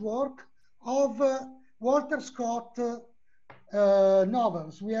of patchwork of Walter Scott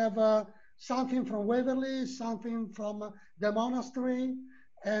novels. We have something from Waverley, something from the monastery,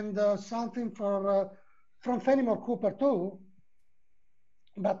 and something from Fenimore Cooper too,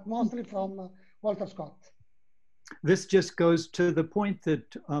 but mostly from Walter Scott. This just goes to the point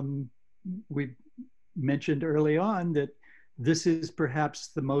that we mentioned early on, that this is perhaps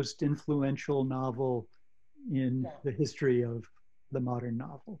the most influential novel in the history of the modern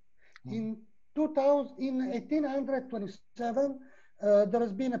novel. In 1827, there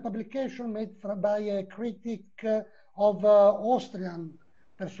has been a publication made by a critic of Austrian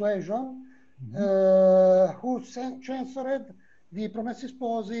persuasion who censored the Promessi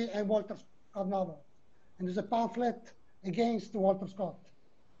Sposi and Walter Scott novel. And there's a pamphlet against Walter Scott.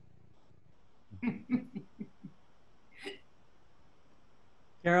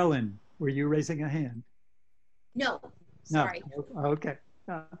 Carolyn, were you raising a hand? No, sorry. No. Okay.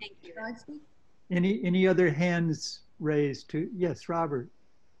 Thank you. Any other hands raised? To yes, Robert.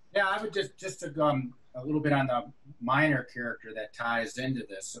 Yeah, I would just a little bit on the minor character that ties into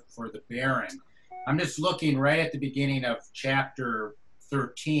this for the Baron. I'm just looking right at the beginning of chapter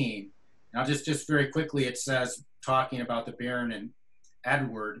 13. Now, just very quickly, it says, talking about the Baron and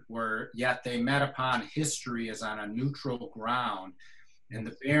Edward, where yet they met upon history as on a neutral ground. And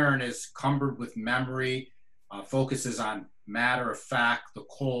the Baron is cumbered with memory, focuses on matter of fact, the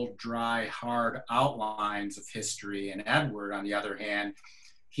cold, dry, hard outlines of history. And Edward, on the other hand,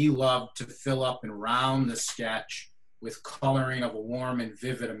 he loved to fill up and round the sketch with coloring of a warm and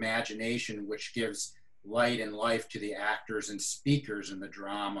vivid imagination, which gives light and life to the actors and speakers in the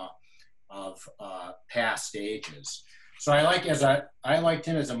drama of past ages. So I liked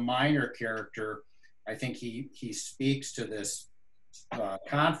him as a minor character. I think he speaks to this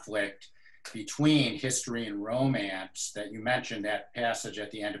conflict between history and romance that you mentioned, that passage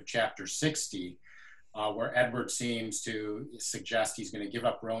at the end of chapter 60, where Edward seems to suggest he's going to give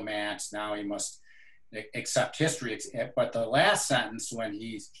up romance. Now he must accept history. But the last sentence, when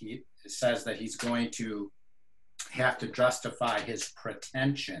he says that he's going to have to justify his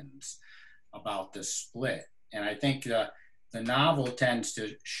pretensions about the split. And I think the novel tends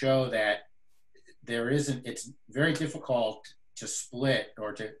to show that it's very difficult to split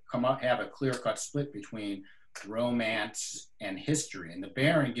or to have a clear-cut split between romance and history. And the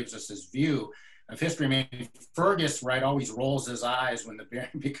Baron gives us this view of history. I mean, Fergus, right, always rolls his eyes when the Baron,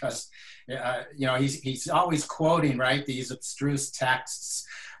 because, he's always quoting, right, these abstruse texts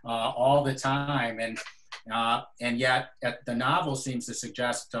all the time. And yet the novel seems to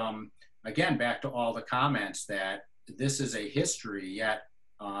suggest, again, back to all the comments, that this is a history, yet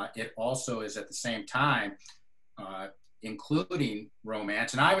it also is at the same time including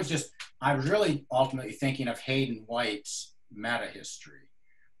romance. And I was really ultimately thinking of Hayden White's meta-history,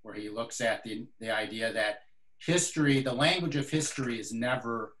 where he looks at the idea that history, the language of history, is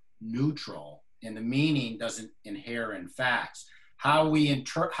never neutral, and the meaning doesn't inhere in facts. How we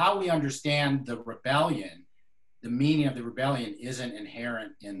understand the rebellion, the meaning of the rebellion, isn't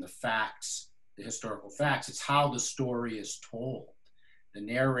inherent in the facts, the historical facts. It's how the story is told. The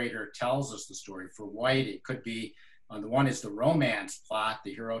narrator tells us the story. For White, it could be, on the one is the romance plot,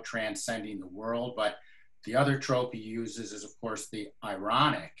 the hero transcending the world, but the other trope he uses is, of course, the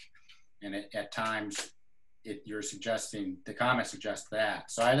ironic. And at times, you're suggesting, the comments suggest that.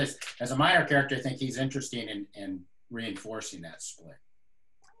 So as a minor character, I think he's interesting in reinforcing that split.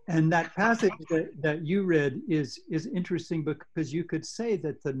 And that passage that you read is interesting, because you could say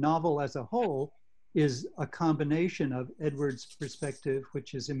that the novel as a whole is a combination of Edward's perspective,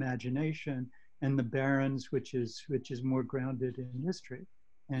 which is imagination, and the Baron's, which is more grounded in history.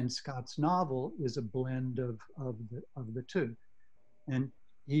 And Scott's novel is a blend of the two. And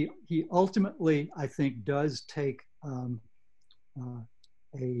he ultimately, I think, does take an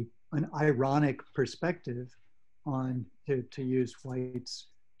ironic perspective on, to use White's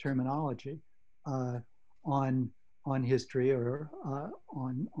terminology, on history, or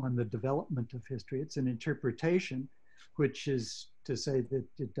on the development of history. It's an interpretation, which is to say that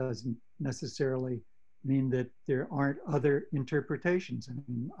it doesn't necessarily mean that there aren't other interpretations. I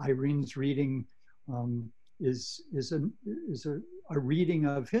mean, Irene's reading is a reading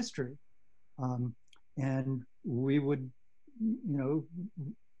of history, and we would,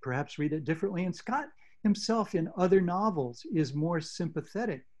 perhaps read it differently. And Scott himself, in other novels, is more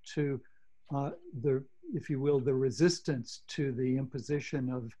sympathetic to the, if you will, the resistance to the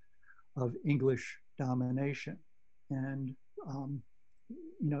imposition of English domination. And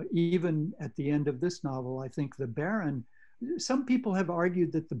even at the end of this novel, I think the Baron, some people have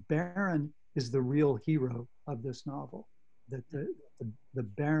argued that the Baron is the real hero of this novel, that the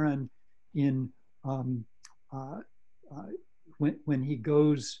Baron in when he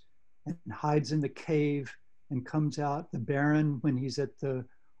goes and hides in the cave and comes out, the Baron, when he's at the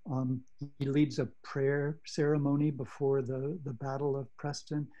he leads a prayer ceremony before the Battle of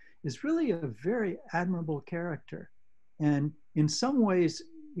Preston, is really a very admirable character. And in some ways,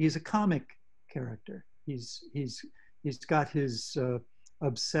 he's a comic character. He's got his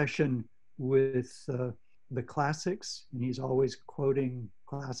obsession with the classics, and he's always quoting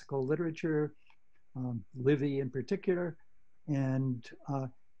classical literature, Livy in particular. And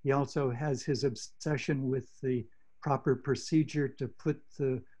he also has his obsession with the proper procedure to put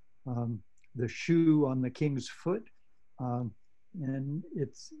the shoe on the king's foot, and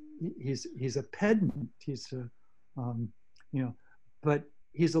he's a pedant. He's a but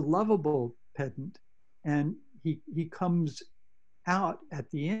he's a lovable pedant, and he comes out at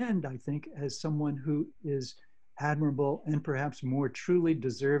the end, I think, as someone who is admirable and perhaps more truly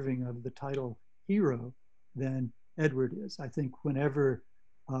deserving of the title hero than Edward is. I think whenever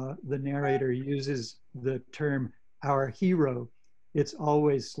the narrator uses the term "our hero," it's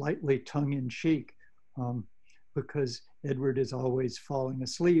always slightly tongue-in-cheek, because Edward is always falling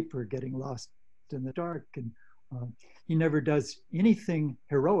asleep or getting lost in the dark, and he never does anything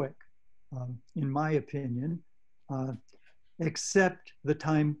heroic, in my opinion, except the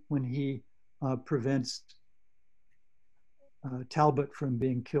time when he prevents Talbot from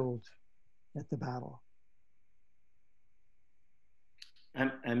being killed at the battle.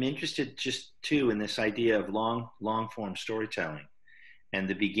 I'm interested just too in this idea of long form storytelling and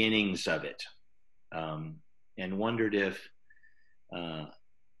the beginnings of it, and wondered if,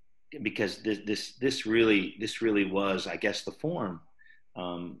 because this really was, I guess, the form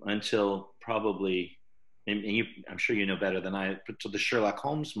until probably, and I'm sure you know better than I, to the Sherlock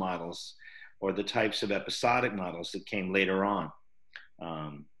Holmes models or the types of episodic models that came later on,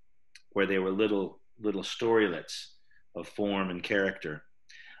 where they were little storylets of form and character.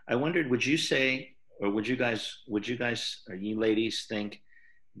 I wondered, would you say, or would you guys, or you ladies think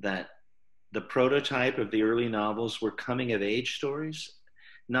that the prototype of the early novels were coming of age stories?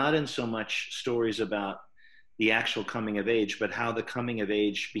 Not in so much stories about the actual coming of age, but how the coming of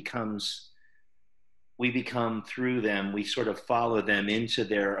age becomes, we become through them, we sort of follow them into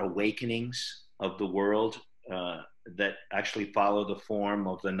their awakenings of the world that actually follow the form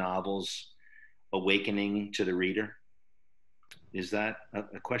of the novel's awakening to the reader. Is that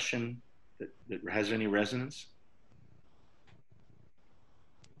a question that has any resonance?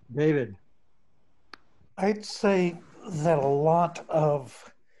 David. I'd say that a lot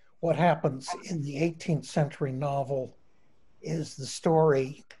of what happens in the 18th century novel is the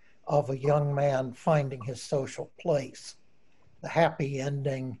story of a young man finding his social place. The happy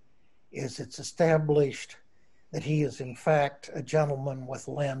ending is it's established that he is in fact a gentleman with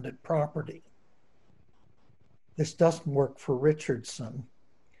landed property. This doesn't work for Richardson,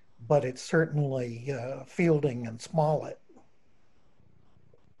 but it's certainly Fielding and Smollett.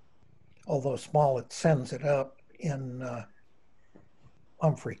 Although Smollett sends it up in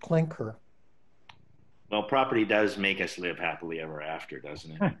Humphrey Clinker. Well, property does make us live happily ever after,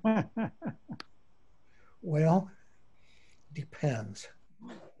 doesn't it? Well, depends.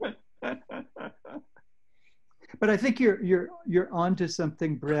 But I think you're onto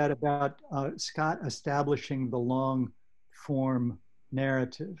something, Brad, about Scott establishing the long form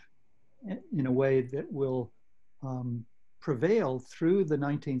narrative in a way that will prevail through the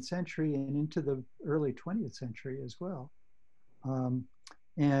 19th century and into the early 20th century as well.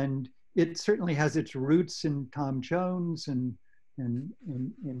 And it certainly has its roots in Tom Jones and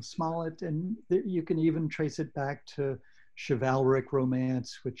in Smollett, and you can even trace it back to chivalric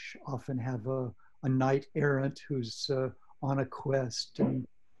romance, which often have a knight errant who's on a quest and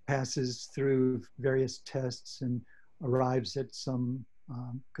passes through various tests and arrives at some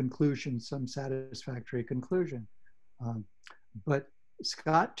conclusion, some satisfactory conclusion. But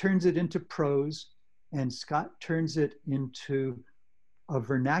Scott turns it into prose, and Scott turns it into a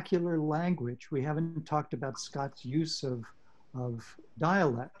vernacular language. We haven't talked about Scott's use of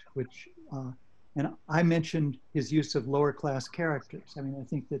dialect, which, and I mentioned his use of lower class characters. I mean, I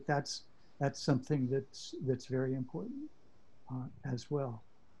think that that's something that's very important as well.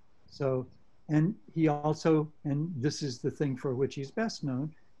 So, and he also, and this is the thing for which he's best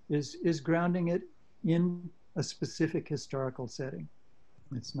known, is grounding it in a specific historical setting.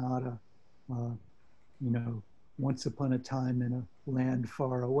 It's not a, you know, once upon a time in a land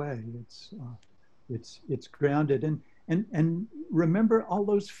far away. It's grounded, and remember all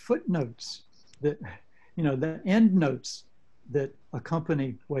those footnotes that, you know, the end notes that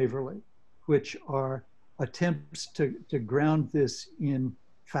accompany Waverley, which are attempts to ground this in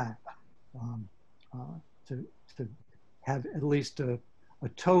fact, to have at least a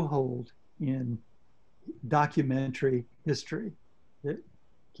toehold in documentary history that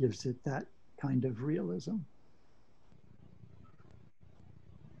gives it that kind of realism.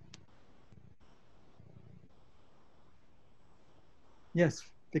 Yes,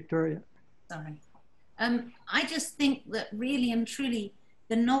 Victoria. Sorry. I just think that really and truly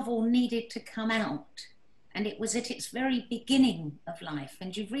the novel needed to come out, and it was at its very beginning of life.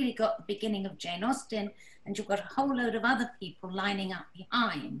 And you've really got the beginning of Jane Austen, and you've got a whole load of other people lining up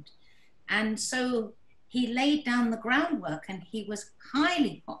behind. And so he laid down the groundwork, and he was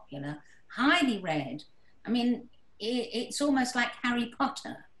highly popular, highly read. I mean, it's almost like Harry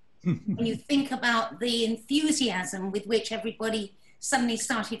Potter. When you think about the enthusiasm with which everybody suddenly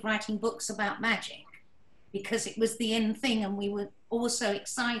started writing books about magic, because it was the in thing and we were all so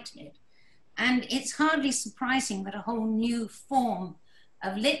excited. And it's hardly surprising that a whole new form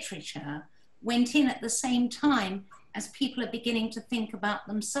of literature went in at the same time as people are beginning to think about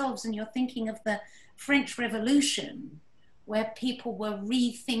themselves. And you're thinking of the French Revolution, where people were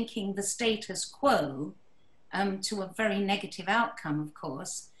rethinking the status quo, to a very negative outcome, of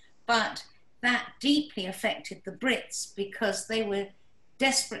course, but that deeply affected the Brits because they were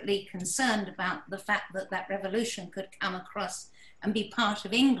desperately concerned about the fact that that revolution could come across and be part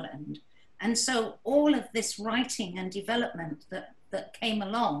of England. And so all of this writing and development that came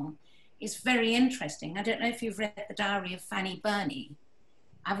along is very interesting. I don't know if you've read The Diary of Fanny Burney.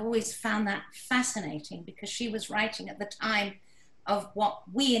 I've always found that fascinating because she was writing at the time of what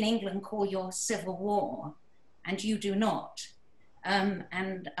we in England call your Civil War, and you do not.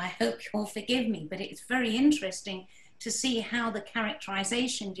 And I hope you'll forgive me, but it's very interesting to see how the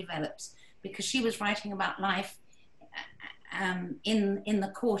characterization develops, because she was writing about life in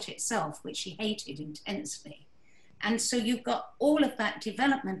the court itself, which she hated intensely. And so you've got all of that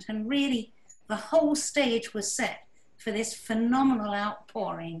development, and really the whole stage was set for this phenomenal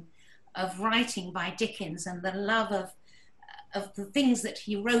outpouring of writing by Dickens and the love of the things that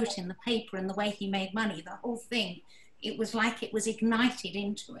he wrote in the paper and the way he made money, the whole thing. It was like it was ignited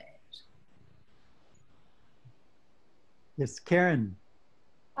into it. Yes, Karen.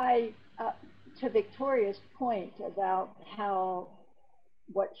 To Victoria's point about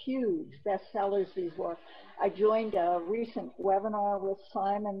what huge bestsellers these were, I joined a recent webinar with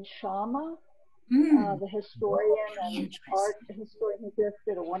Simon Schama, the historian and art historian who just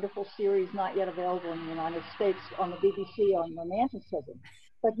did a wonderful series not yet available in the United States on the BBC on Romanticism.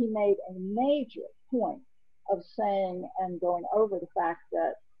 But he made a major point of saying and going over the fact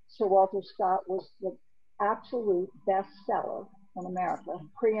that Sir Walter Scott was the absolute bestseller in America,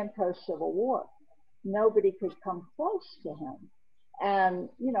 pre and post Civil War. Nobody could come close to him. And,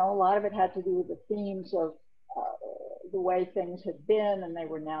 you know, a lot of it had to do with the themes of the way things had been, and they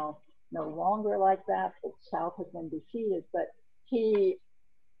were now no longer like that. The South had been defeated. But he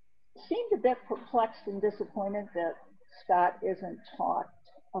seemed a bit perplexed and disappointed that Scott isn't taught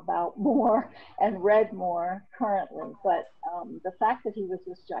about more and read more currently. But the fact that he was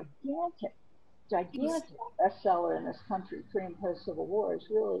this gigantic bestseller in this country pre and post Civil War is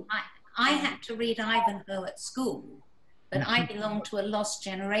really... I had to read Ivanhoe at school, but I belong to a lost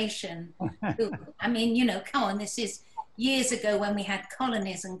generation who, I mean, you know, come on, this is years ago when we had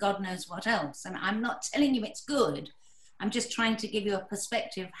colonies and God knows what else. And I'm not telling you it's good. I'm just trying to give you a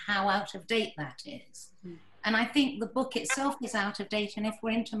perspective how out of date that is. And I think the book itself is out of date. And if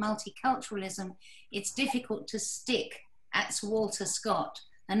we're into multiculturalism, it's difficult to stick at Sir Walter Scott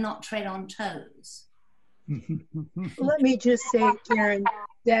and not tread on toes. Let me just say, Karen,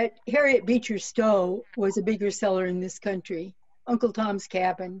 that Harriet Beecher Stowe was a bigger seller in this country. Uncle Tom's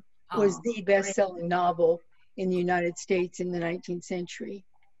Cabin was the best-selling novel in the United States in the 19th century.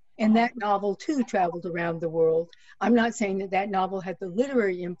 And that novel, too, traveled around the world. I'm not saying that that novel had the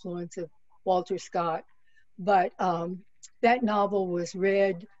literary influence of Walter Scott, but that novel was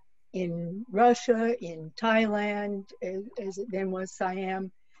read in Russia, in Thailand, as it then was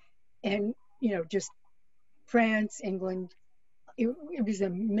Siam, and, you know, just France, England. It was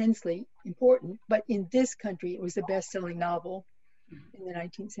immensely important, but in this country, it was the best-selling novel in the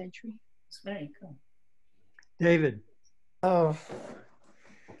 19th century. It's very cool. David.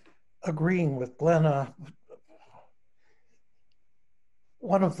 Agreeing with Glenna,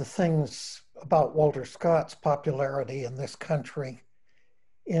 one of the things about Walter Scott's popularity in this country,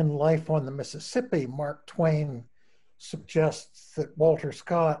 in Life on the Mississippi, Mark Twain suggests that Walter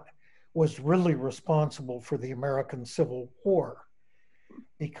Scott was really responsible for the American Civil War,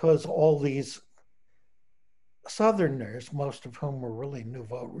 because all these Southerners, most of whom were really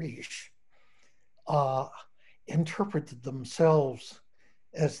nouveau riche, interpreted themselves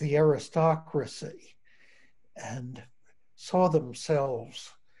as the aristocracy and saw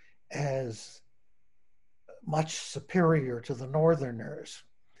themselves as much superior to the Northerners.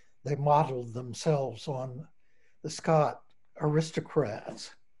 They modeled themselves on the Scott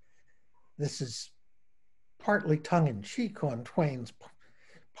aristocrats. This is partly tongue-in-cheek on Twain's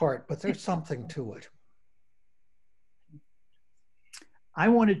part, but there's something to it. I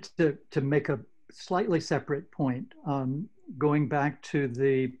wanted to make a slightly separate point, going back to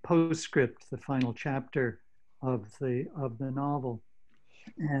the postscript, the final chapter of the novel,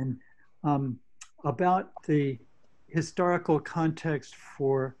 and about the historical context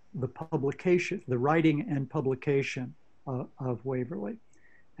for the publication, the writing and publication of Waverley.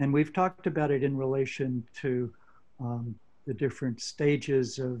 And we've talked about it in relation to the different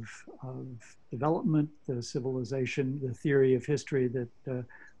stages of development, the civilization, the theory of history that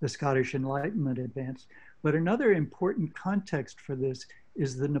the Scottish Enlightenment advanced. But another important context for this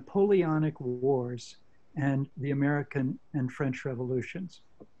is the Napoleonic Wars and the American and French revolutions.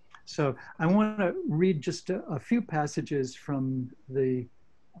 So I want to read just a few passages from the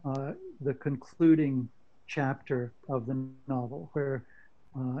concluding chapter of the novel, where,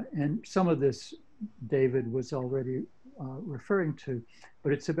 and some of this David was already referring to,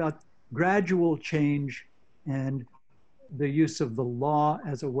 but it's about gradual change and the use of the law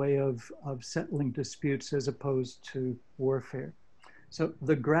as a way of settling disputes as opposed to warfare. So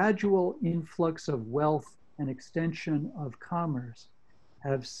the gradual influx of wealth and extension of commerce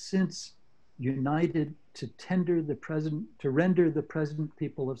have since united to render the present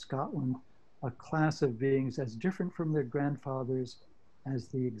people of Scotland a class of beings as different from their grandfathers as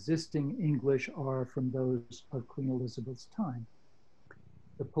the existing English are from those of Queen Elizabeth's time.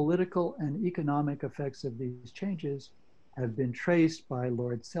 The political and economic effects of these changes have been traced by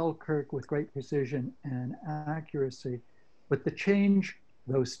Lord Selkirk with great precision and accuracy, but the change,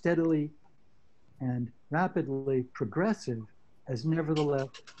 though steadily and rapidly progressive, has nevertheless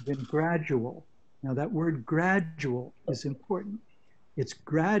been gradual. Now that word gradual is important. It's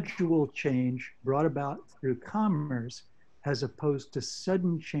gradual change brought about through commerce as opposed to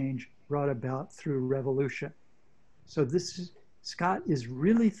sudden change brought about through revolution. So Scott is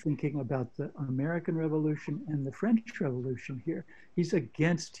really thinking about the American Revolution and the French Revolution here. He's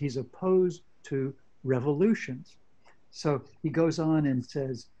opposed to revolutions. So he goes on and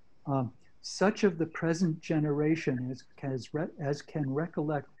says, such of the present generation as can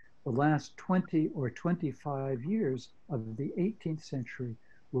recollect the last 20 or 25 years of the 18th century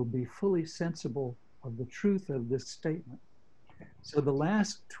will be fully sensible of the truth of this statement. So the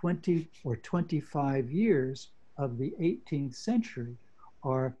last 20 or 25 years of the 18th century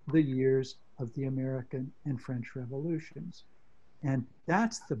are the years of the American and French revolutions. And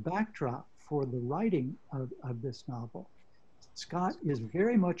that's the backdrop for the writing of this novel. Scott is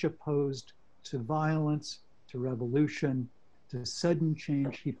very much opposed to violence, to revolution, to sudden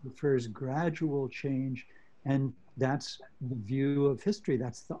change. He prefers gradual change. And that's the view of history.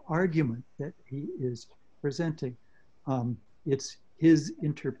 That's the argument that he is presenting. It's his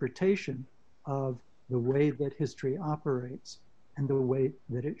interpretation of the way that history operates and the way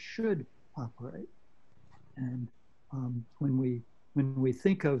that it should operate. And when we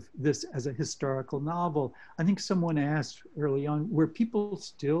think of this as a historical novel, I think someone asked early on, were people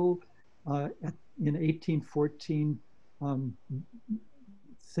still in 1814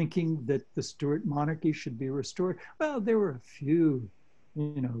 thinking that the Stuart monarchy should be restored? Well, there were a few,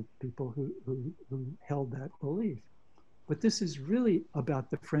 people who held that belief. but this is really about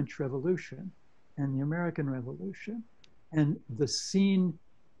the French Revolution and the American Revolution, and the scene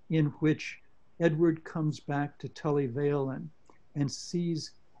in which Edward comes back to Tully Veolan and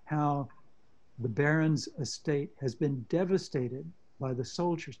sees how the Baron's estate has been devastated by the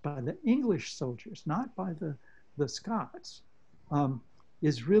soldiers, by the English soldiers, not by the Scots,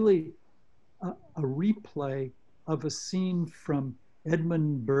 is really a replay of a scene from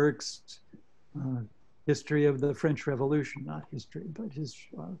Edmund Burke's history of the French Revolution, not history, but his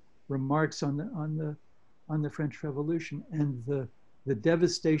remarks on the French Revolution and the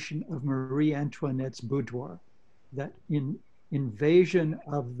devastation of Marie Antoinette's boudoir, that invasion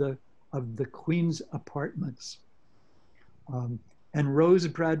of the Queen's apartments. And Rose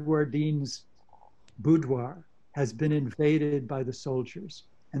Bradwardine's boudoir has been invaded by the soldiers,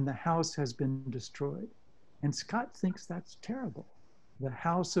 and the house has been destroyed. And Scott thinks that's terrible. The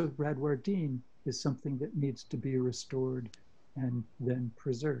house of Bradwardine is something that needs to be restored and then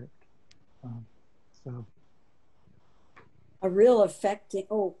preserved. So. A real affecting,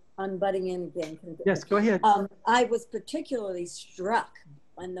 I'm butting in again. Yes, go ahead. I was particularly struck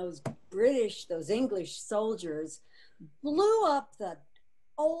when those English soldiers blew up the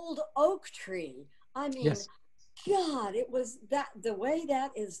old oak tree. I mean, yes. God, it was that, the way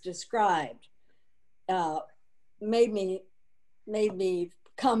that is described made me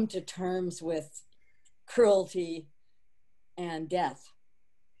come to terms with cruelty and death.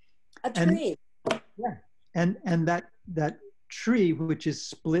 A tree. And that tree, which is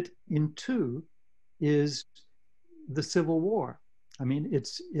split in two, is the Civil War. I mean,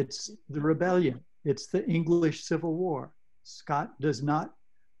 it's the rebellion. It's the English Civil War. Scott does not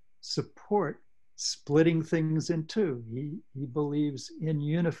support splitting things in two. He believes in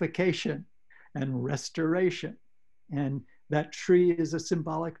unification and restoration. And that tree is a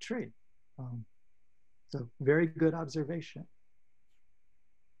symbolic tree. So very good observation.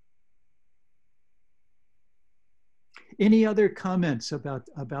 Any other comments about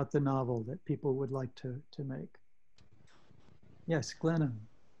the novel that people would like to make? Yes, Glenna.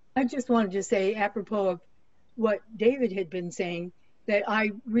 I just wanted to say, apropos of what David had been saying, that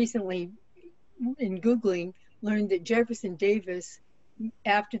I recently, in Googling, learned that Jefferson Davis,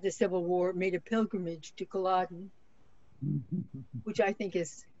 after the Civil War, made a pilgrimage to Culloden, which I think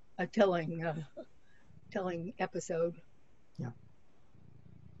is a telling episode. Yeah.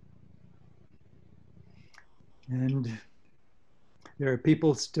 And there are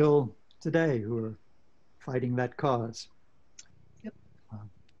people still today who are fighting that cause. Yep.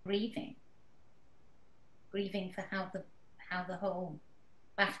 Grieving for how the whole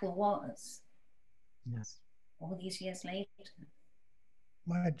battle was. Yes. All these years later.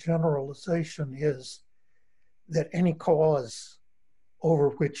 My generalization is that any cause over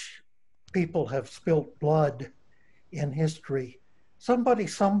which people have spilt blood in history, somebody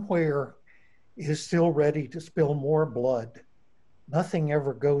somewhere is still ready to spill more blood. Nothing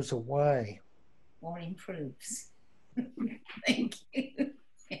ever goes away. Or improves. Thank you.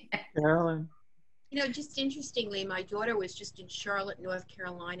 Carolyn. You know, just interestingly, my daughter was just in Charlotte, North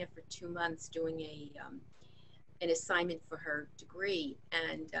Carolina for 2 months doing an assignment for her degree.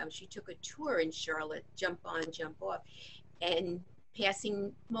 And she took a tour in Charlotte, jump on, jump off, and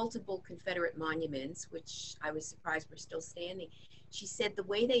passing multiple Confederate monuments, which I was surprised were still standing. She said the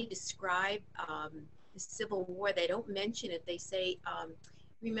way they describe the Civil War, they don't mention it. They say,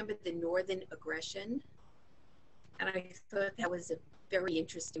 remember the Northern aggression? And I thought that was a very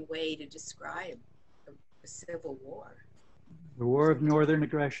interesting way to describe the Civil War. The War of Northern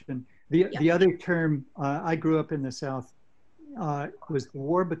Aggression. The other term, I grew up in the South, was the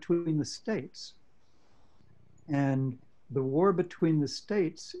war between the states. And the war between the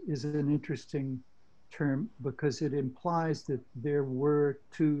states is an interesting term because it implies that there were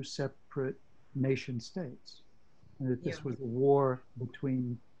two separate nation states, and that this was a war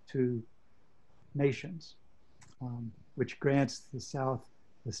between two nations, which grants the South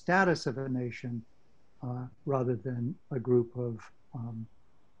the status of a nation rather than a group of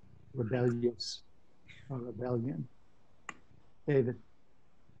rebellion. David.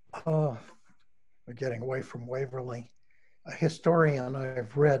 We're getting away from Waverley. A historian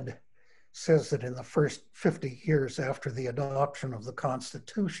I've read says that in the first 50 years after the adoption of the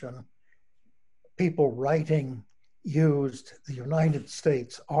Constitution, people writing used the United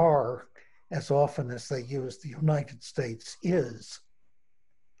States are as often as they used the United States is.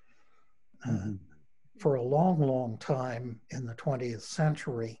 For a long, long time in the 20th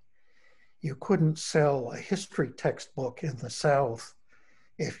century, you couldn't sell a history textbook in the South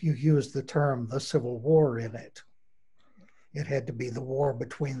if you used the term the Civil War in it. It had to be the war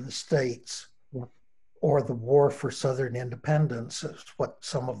between the states or the war for Southern independence is what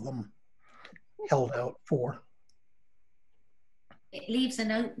some of them held out for. It leaves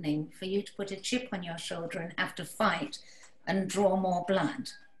an opening for you to put a chip on your shoulder and have to fight and draw more blood.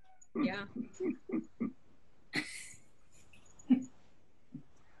 Yeah.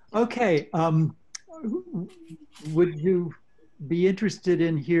 Okay. Would you be interested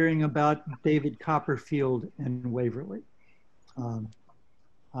in hearing about David Copperfield and Waverley?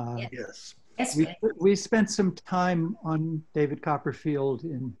 Yes. Yes. Yes, We spent some time on David Copperfield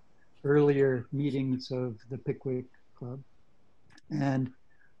in earlier meetings of the Pickwick Club. And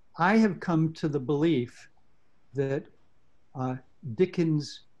I have come to the belief that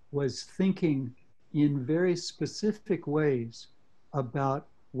Dickens was thinking in very specific ways about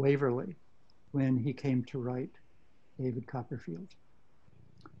Waverley when he came to write David Copperfield.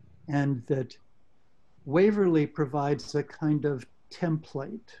 And that Waverley provides a kind of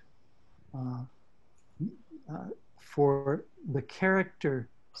template for the character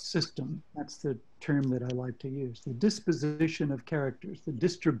system. That's the term that I like to use. The disposition of characters, the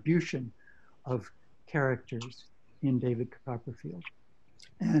distribution of characters in David Copperfield.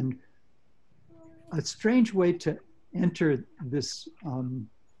 And a strange way to enter this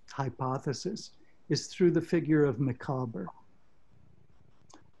hypothesis is through the figure of Micawber.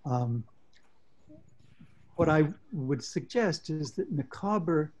 What I would suggest is that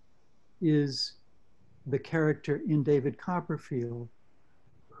Micawber is the character in David Copperfield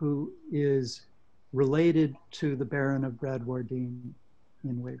who is related to the Baron of Bradwardine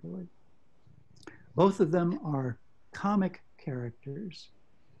in Waverley. Both of them are comic characters.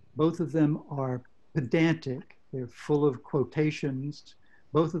 Both of them are pedantic. They're full of quotations.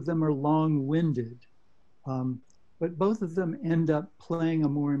 Both of them are long-winded. But both of them end up playing a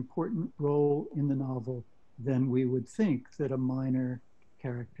more important role in the novel than we would think that a minor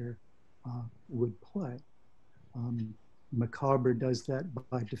character would play. Micawber does that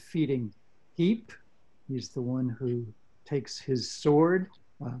by defeating Heap. He's the one who takes his sword,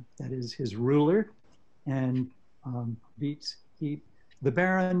 that is his ruler, and beats Heap. The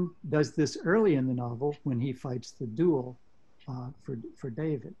Baron does this early in the novel when he fights the duel for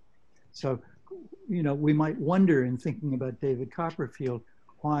David. So, you know, we might wonder in thinking about David Copperfield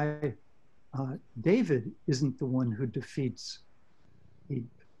why David isn't the one who defeats Heap.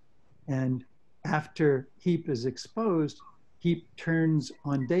 And after Heap is exposed, Heap turns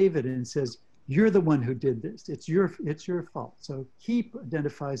on David and says, "You're the one who did this. It's your fault." So Heap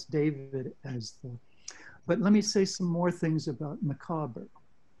identifies David as the. But let me say some more things about Micawber.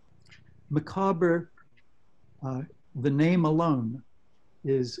 Micawber, the name alone,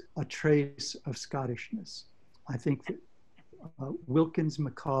 is a trace of Scottishness. I think that Wilkins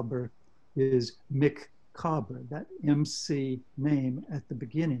Micawber is Mick Cobber. That MC name at the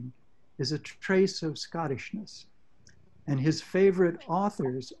beginning is a trace of Scottishness. And his favorite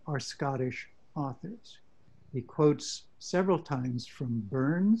authors are Scottish authors. He quotes several times from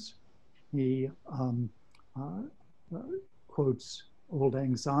Burns. He quotes Old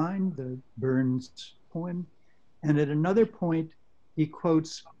Lang Syne, the Burns poem. And at another point, he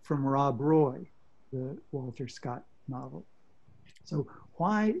quotes from Rob Roy, the Walter Scott novel. So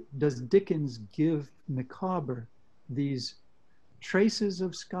why does Dickens give Micawber these traces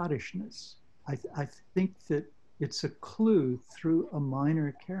of Scottishness? I think that it's a clue through a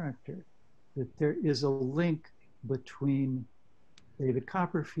minor character that there is a link between David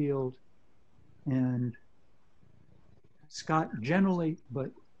Copperfield and Scott generally,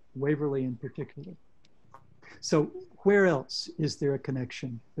 but Waverley in particular. So where else is there a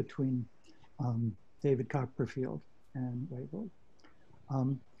connection between David Copperfield and Waverley?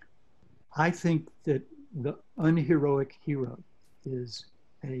 I think that the unheroic hero is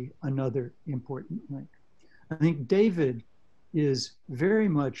another important link. I think David is very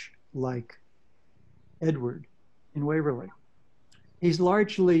much like Edward in Waverley. He's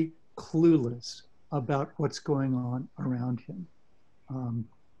largely clueless about what's going on around him.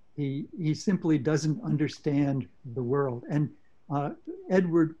 He simply doesn't understand the world. And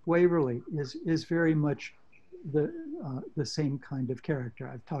Edward Waverley is very much the same kind of character.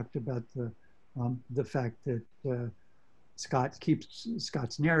 I've talked about the fact that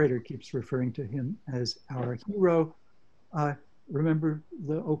Scott's narrator keeps referring to him as our hero. Remember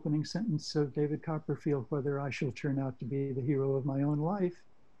the opening sentence of David Copperfield, whether I shall turn out to be the hero of my own life,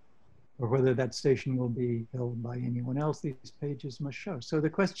 or whether that station will be held by anyone else, these pages must show. So the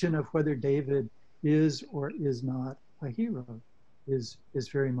question of whether David is or is not a hero is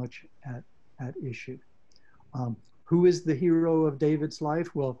very much at issue. Who is the hero of David's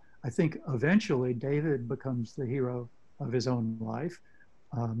life? Well, I think eventually David becomes the hero of his own life.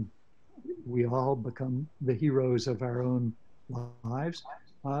 we all become the heroes of our own lives.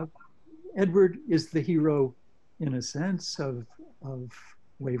 Edward is the hero, in a sense, of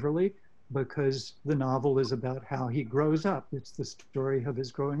Waverley, because the novel is about how he grows up. It's the story of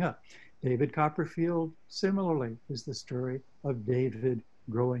his growing up. David Copperfield, similarly, is the story of David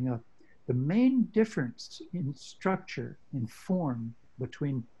growing up. The main difference in structure, in form,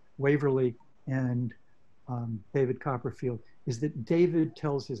 between Waverley and David Copperfield is that David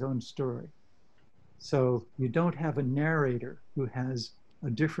tells his own story. So you don't have a narrator who has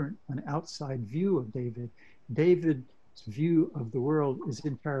an outside view of David. David's view of the world is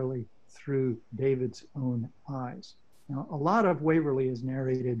entirely through David's own eyes. Now, a lot of Waverley is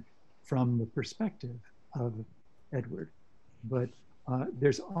narrated from the perspective of Edward, but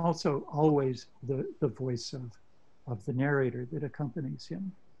there's also always the voice of the narrator that accompanies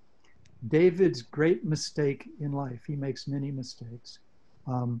him. David's great mistake in life, he makes many mistakes,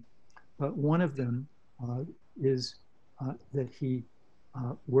 but one of them is that he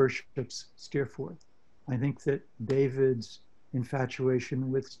worships Steerforth. I think that David's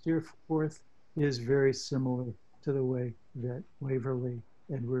infatuation with Steerforth is very similar to the way that Waverley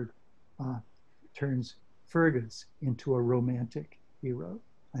Edward turns Fergus into a romantic hero.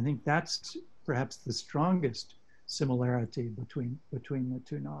 I think that's perhaps the strongest similarity between the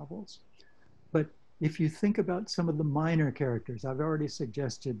two novels. But if you think about some of the minor characters, I've already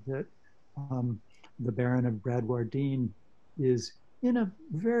suggested that the Baron of Bradwardine is, in a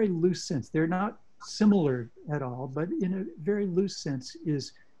very loose sense, they're not similar at all, but in a very loose sense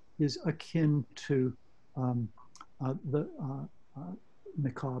is akin to the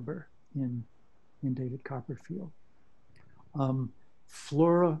Micawber in David Copperfield.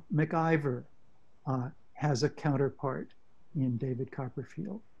 Flora MacIver has a counterpart in David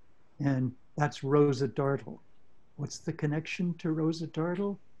Copperfield, and that's Rosa Dartle. What's the connection to Rosa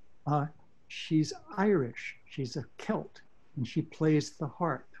Dartle? She's Irish, she's a Celt, and she plays the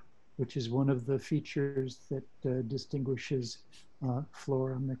harp, which is one of the features that distinguishes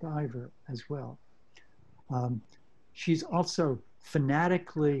Flora MacIver as well. She's also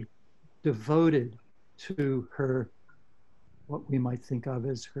fanatically devoted to her, what we might think of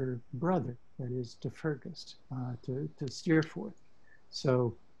as her brother, that is to Fergus, to Steerforth.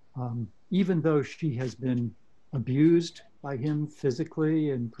 So even though she has been abused by him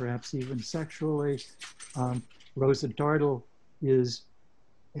physically and perhaps even sexually, Rosa Dartle is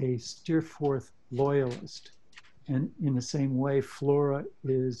a Steerforth loyalist. And in the same way, Flora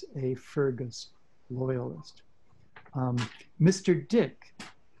is a Fergus loyalist. Mr.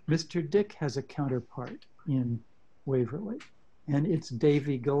 Dick has a counterpart in Waverley, and it's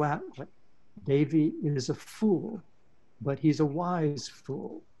Davy Gallatley. Davy is a fool, but he's a wise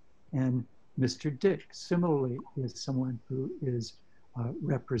fool. And Mr. Dick, similarly, is someone who is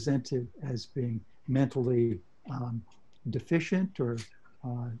represented as being mentally deficient or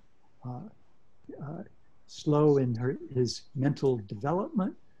slow in his mental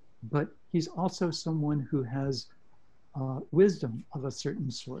development, but he's also someone who has wisdom of a certain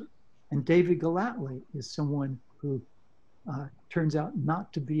sort. And David Gallatley is someone who turns out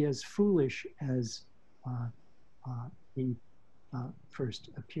not to be as foolish as he first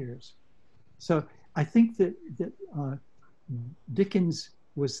appears. So I think that Dickens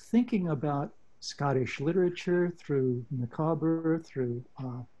was thinking about Scottish literature through Micawber, through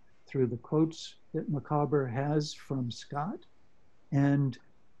the quotes that Micawber has from Scott. And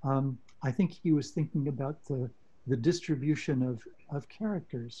I think he was thinking about the distribution of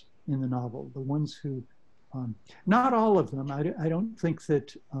characters in the novel, the ones who, not all of them. I don't think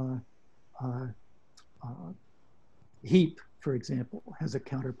that Heap, for example, has a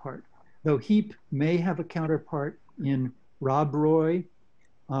counterpart, though Heap may have a counterpart in Rob Roy.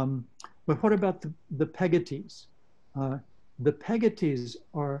 But what about the Peggotties? The Peggotties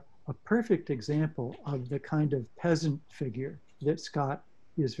are a perfect example of the kind of peasant figure that Scott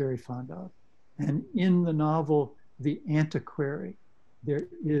is very fond of. And in the novel, The Antiquary, there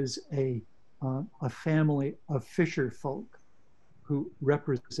is a family of fisher folk who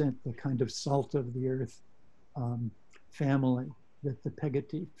represent the kind of salt of the earth family that the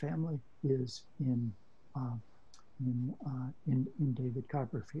Peggotty family is in David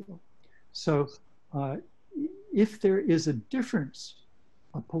Copperfield. So if there is a difference,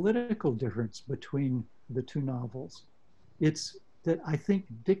 a political difference between the two novels, it's that I think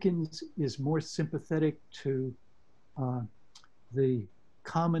Dickens is more sympathetic to the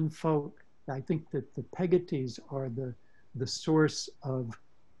common folk. I think that the Peggotties are the source of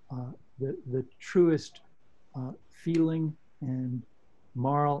the truest feeling and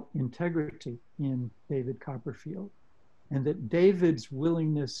moral integrity in David Copperfield. and that David's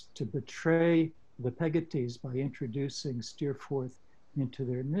willingness to betray the Peggotties by introducing Steerforth into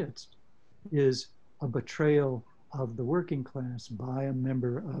their midst is a betrayal of the working class by a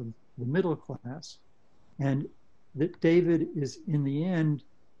member of the middle class, and that David is in the end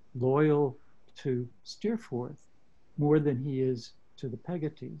loyal to Steerforth more than he is to the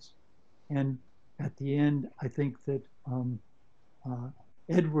Peggotties. And at the end, I think that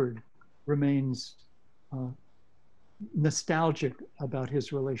Edward remains nostalgic about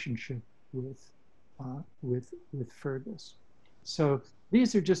his relationship with Fergus. So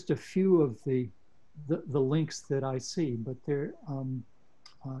these are just a few of the links that I see, but there,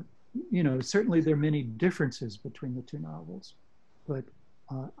 you know, certainly there are many differences between the two novels, but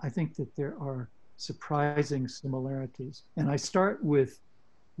I think that there are surprising similarities. And I start with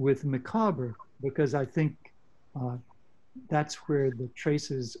Micawber because I think that's where the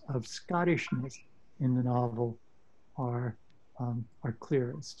traces of Scottishness in the novel are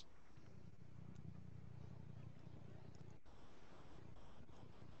clearest.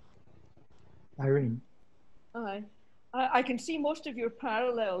 Irene. Hi. I can see most of your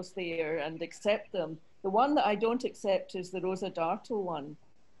parallels there and accept them. The one that I don't accept is the Rosa Dartle one.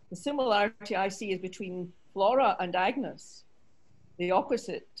 The similarity I see is between Flora and Agnes. The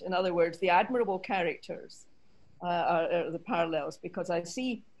opposite, in other words, the admirable characters are the parallels, because I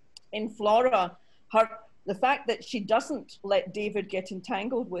see in Flora, the fact that she doesn't let David get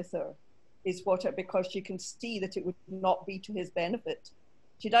entangled with her is because she can see that it would not be to his benefit.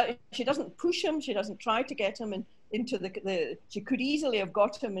 She doesn't push him, she doesn't try to get him into she could easily have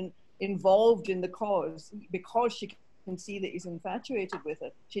got him involved in the cause because she can see that he's infatuated with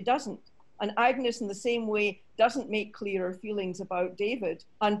her. She doesn't. And Agnes, in the same way, doesn't make clear her feelings about David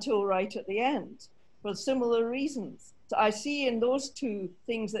until right at the end, for similar reasons. So I see in those two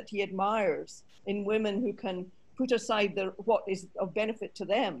things that he admires in women who can put aside what is of benefit to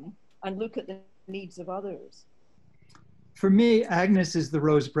them and look at the needs of others. For me, Agnes is the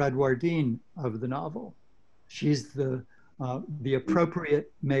Rose Bradwardine of the novel. She's the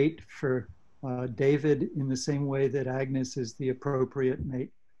appropriate mate for David in the same way that Agnes is the appropriate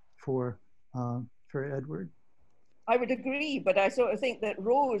mate for Edward. I would agree, but I sort of think that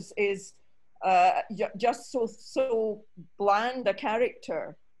Rose is just so bland a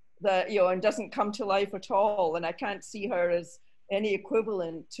character that, you know, and doesn't come to life at all. And I can't see her as any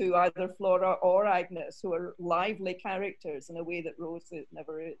equivalent to either Flora or Agnes, who are lively characters in a way that Rose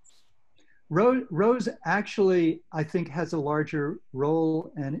never is. Rose actually, I think, has a larger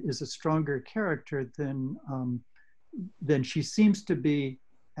role and is a stronger character than she seems to be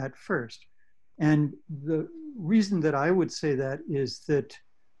at first. And the reason that I would say that is that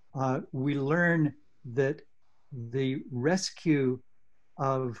we learn that the rescue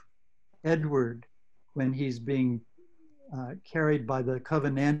of Edward when he's being carried by the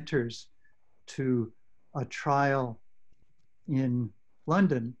Covenanters to a trial in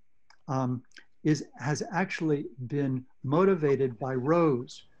London has actually been motivated by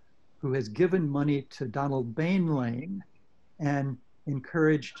Rose, who has given money to Donald Bainlane and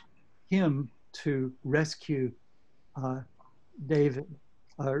encouraged him to rescue David,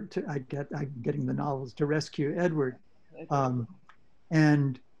 or I'm getting the novels, to rescue Edward.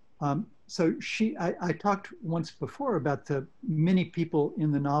 So I talked once before about the many people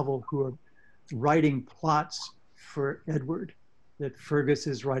in the novel who are writing plots for Edward, that Fergus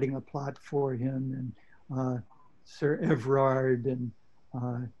is writing a plot for him, and Sir Everard, and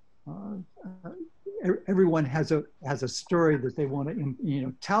everyone has a story that they want to, you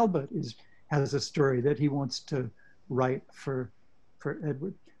know, Talbot has a story that he wants to write for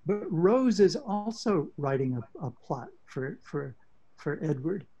Edward. But Rose is also writing a plot for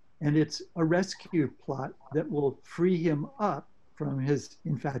Edward, and it's a rescue plot that will free him up from his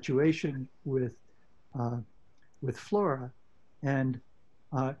infatuation with Flora. And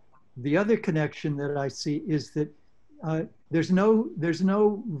the other connection that I see is that there's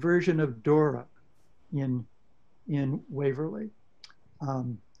no version of Dora in Waverley,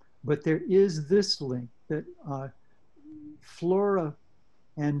 but there is this link that Flora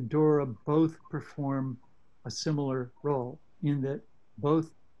and Dora both perform a similar role, in that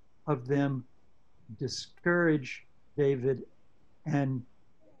both of them discourage David and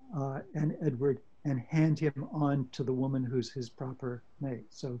Edward and hand him on to the woman who's his proper mate.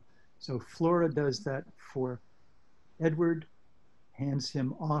 So Flora does that for Edward, hands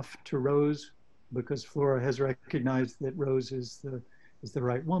him off to Rose because Flora has recognized that Rose is the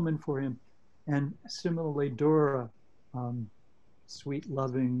right woman for him. And similarly, Dora, sweet,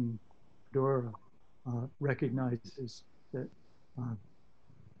 loving Dora, recognizes that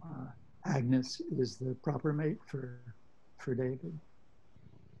Agnes is the proper mate for for David.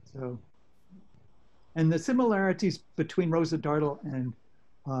 So, and the similarities between Rosa Dartle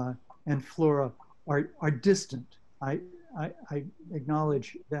and Flora are distant. I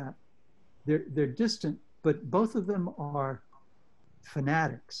acknowledge that they're distant, but both of them are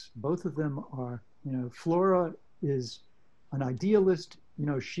fanatics. Both of them are, you know, Flora is an idealist. You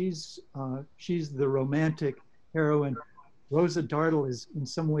know, she's the romantic heroine. Rosa Dartle is in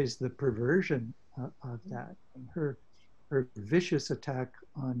some ways the perversion of that. And her vicious attack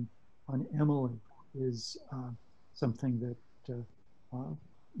on Emily is something that you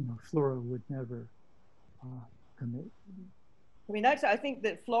know, Flora would never commit. I mean, actually, I think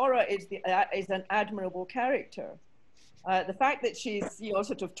that Flora is an admirable character. The fact that she's, you know,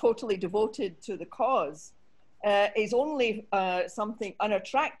 sort of totally devoted to the cause is only something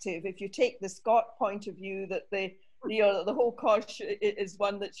unattractive if you take the Scott point of view that the whole cause is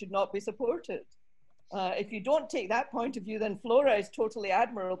one that should not be supported. If you don't take that point of view, then Flora is totally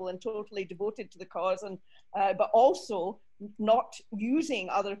admirable and totally devoted to the cause, and but also not using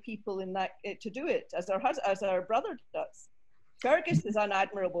other people in that to do it, as our brother does. Fergus is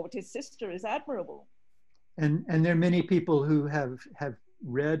unadmirable, but his sister is admirable. And there are many people who have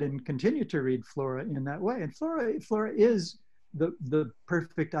read and continue to read Flora in that way. And Flora is the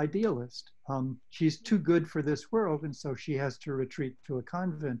perfect idealist. She's too good for this world, and so she has to retreat to a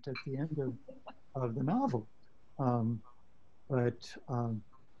convent at the end of the novel.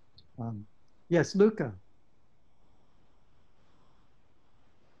 Yes, Luca.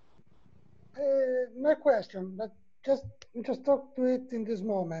 My question, but just talk to it in this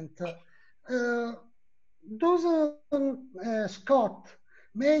moment. Does Scott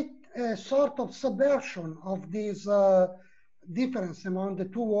make a sort of subversion of this difference among the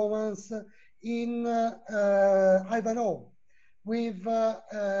two women in Ivanhoe, with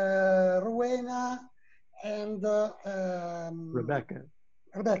Rowena and Rebecca.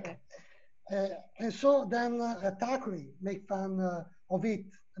 And so then Thackeray make fun of it,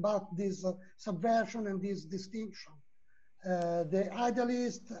 about this subversion and this distinction. The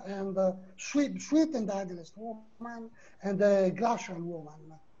idealist and sweet and idealist woman, and the glacial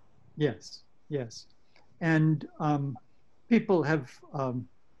woman. Yes, yes, and people have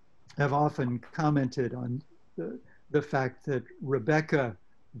often commented on the fact that Rebecca,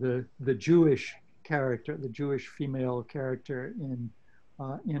 the Jewish character, the Jewish female character in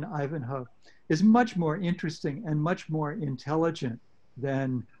Ivanhoe, is much more interesting and much more intelligent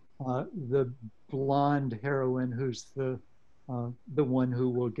than the blonde heroine who's the one who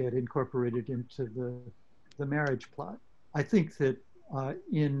will get incorporated into the marriage plot. I think that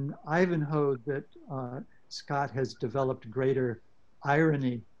in Ivanhoe that Scott has developed greater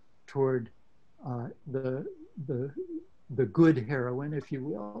irony toward the good heroine, if you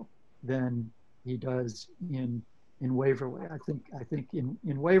will, than he does in Waverley. I think in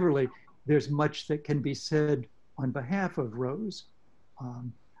Waverley there's much that can be said on behalf of Rose,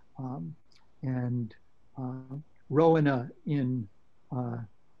 and Rowena in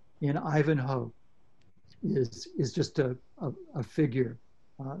Ivanhoe is just a figure,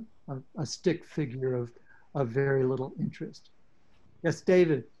 a stick figure of very little interest. Yes,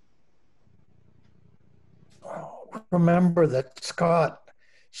 David. Remember that Scott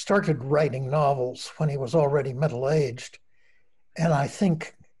started writing novels when he was already middle-aged, and I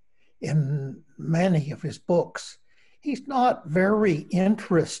think in many of his books he's not very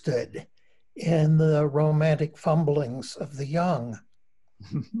interested in the romantic fumblings of the young.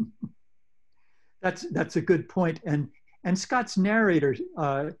 That's a good point. And Scott's narrator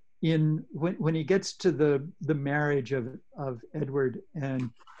when he gets to the marriage of Edward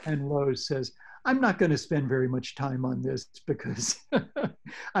and Rose says, I'm not going to spend very much time on this because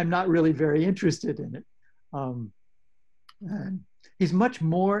I'm not really very interested in it. And he's much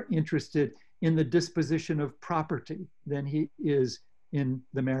more interested in the disposition of property than he is in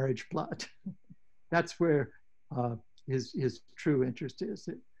the marriage plot. That's where his true interest is.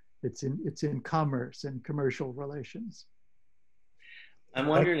 It's in commerce and commercial relations. I'm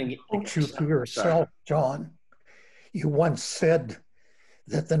wondering. Quote you for yourself, John. You once said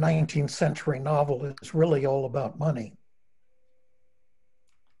that the 19th century novel is really all about money.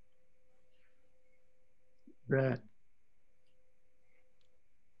 Brad.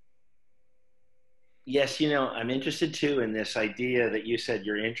 Yes, you know, I'm interested too in this idea that you said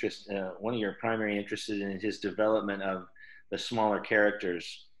one of your primary interests in his development of the smaller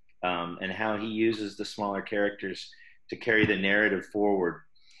characters, and how he uses the smaller characters to carry the narrative forward.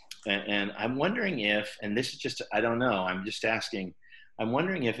 And I'm wondering if, and this is just, I don't know, I'm just asking, I'm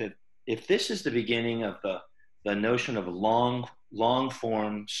wondering if this is the beginning of the notion of long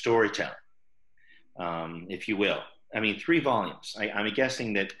form storytelling, if you will. I mean, 3 volumes. I'm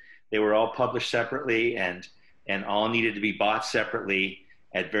guessing that they were all published separately and all needed to be bought separately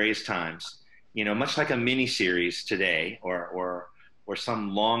at various times. You know, much like a mini series today, or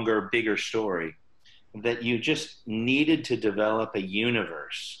some longer, bigger story, that you just needed to develop a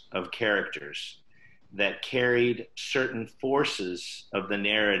universe of characters that carried certain forces of the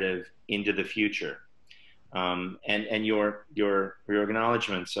narrative into the future. And your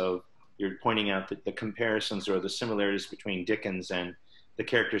acknowledgments of, you're pointing out that the comparisons or the similarities between Dickens and the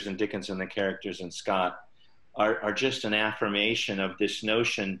characters in Dickens and the characters in Scott are just an affirmation of this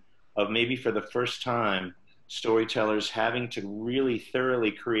notion of, maybe for the first time, storytellers having to really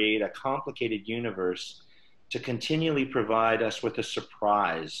thoroughly create a complicated universe to continually provide us with a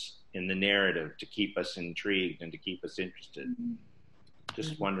surprise in the narrative, to keep us intrigued and to keep us interested.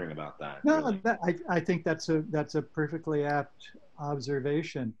 Just wondering about that. No, really. I think that's a perfectly apt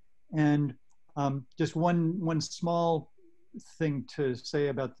observation. And just one small thing to say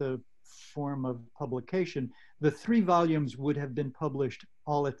about the form of publication. The 3 volumes would have been published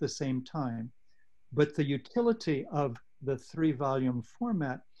all at the same time, but the utility of the 3-volume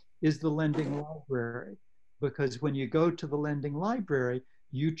format is the lending library, because when you go to the lending library,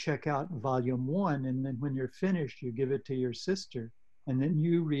 you check out volume 1, and then when you're finished, you give it to your sister, and then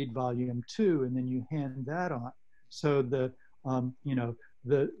you read volume 2, and then you hand that on. So the you know,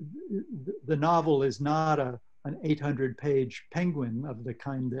 the novel is not an 800-page penguin of the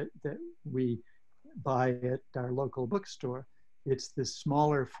kind that we buy at our local bookstore. It's this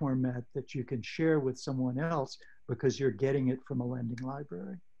smaller format that you can share with someone else because you're getting it from a lending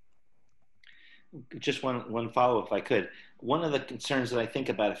library. Just one follow-up, if I could. One of the concerns that I think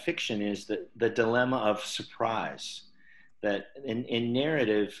about a fiction is the dilemma of surprise. That in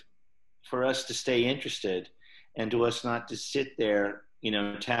narrative, for us to stay interested and to us not to sit there, you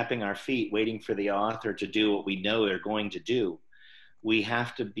know, tapping our feet, waiting for the author to do what we know they're going to do, we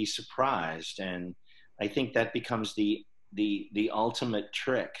have to be surprised. And I think that becomes the ultimate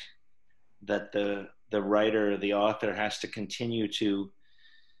trick that the writer or the author has to continue to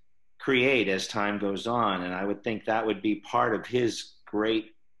create as time goes on. And I would think that would be part of his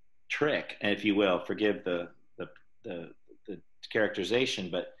great trick, if you will, forgive the characterization,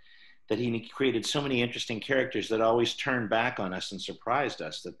 but that he created so many interesting characters that always turned back on us and surprised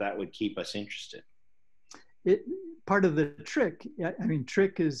us, that would keep us interested. Part of the trick, I mean,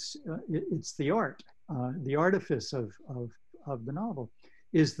 trick is, it's the art, the artifice of the novel,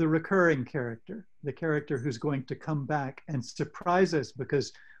 is the recurring character, the character who's going to come back and surprise us,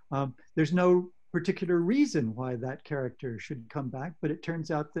 because there's no particular reason why that character should come back, but it turns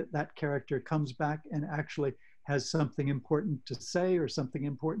out that that character comes back and actually has something important to say or something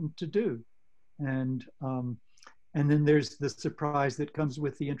important to do. And then there's the surprise that comes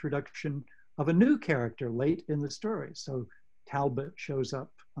with the introduction of a new character late in the story. So Talbot shows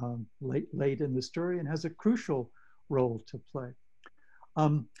up late in the story and has a crucial role to play.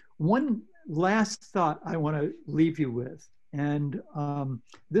 One last thought I want to leave you with, and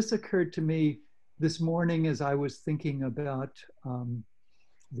this occurred to me this morning as I was thinking about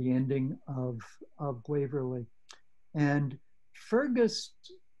the ending of Waverley. And Fergus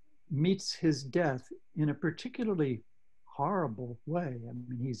meets his death in a particularly horrible way. I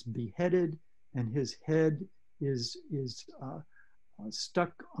mean, he's beheaded and his head is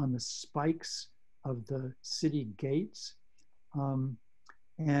stuck on the spikes of the city gates.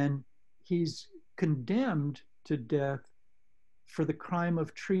 And he's condemned to death for the crime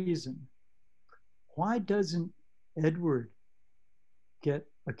of treason. Why doesn't Edward get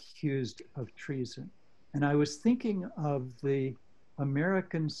accused of treason? And I was thinking of the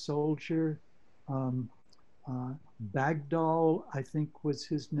American soldier, Bagdal, I think was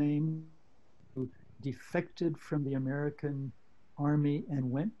his name, who defected from the American army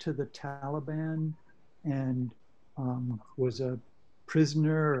and went to the Taliban and was a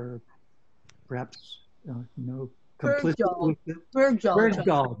prisoner, or perhaps, you know, complicit with it.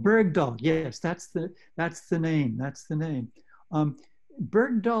 Bergdahl. Yes, that's the name.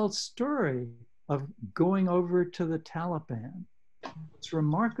 Bergdahl's story of going over to the Taliban, it's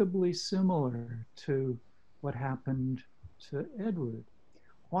remarkably similar to what happened to Edward.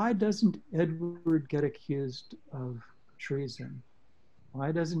 Why doesn't Edward get accused of treason?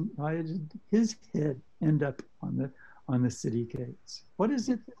 Why doesn't his head end up on the city gates? What is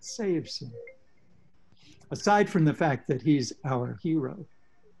it that saves him? Aside from the fact that he's our hero.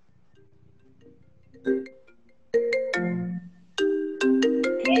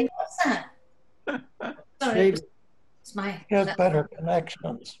 Hey, what's that? Sorry, it's my. He had better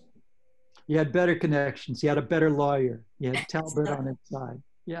connections. He had better connections. He had a better lawyer. He had Talbot on his side.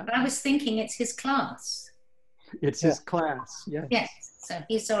 Yeah. But I was thinking it's his class. It's his class. Yes. Yes. So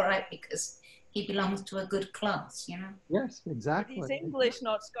he's all right because he belongs to a good class, you know? Yes, exactly. He's English,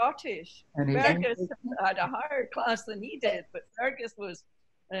 not Scottish. And he's Fergus had a higher class than he did, but Fergus was,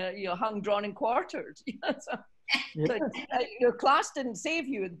 hung, drawn, and quartered. So, your class didn't save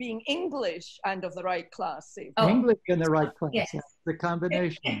you. Being English and of the right class saved you. English in the right class. Yes. That's the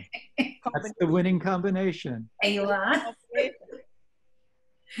combination. That's the winning combination. There you are.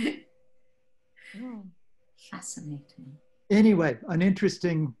 Fascinating. Anyway, an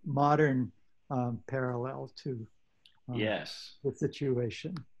interesting modern parallel to Yes. the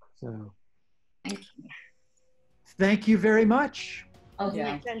situation. So Thank you. thank you very much. Oh,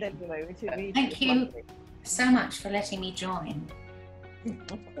 Yeah. Thank you so much for letting me join.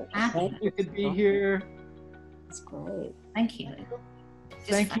 You could be here. That's great. Thank you.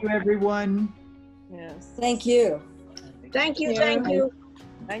 Thank you, everyone. Yes. Thank you. Thank you. Thank you.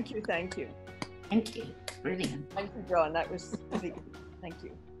 Thank you. Thank you. Thank you. Brilliant. Thank you, John. That was, thank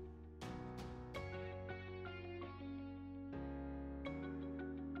you.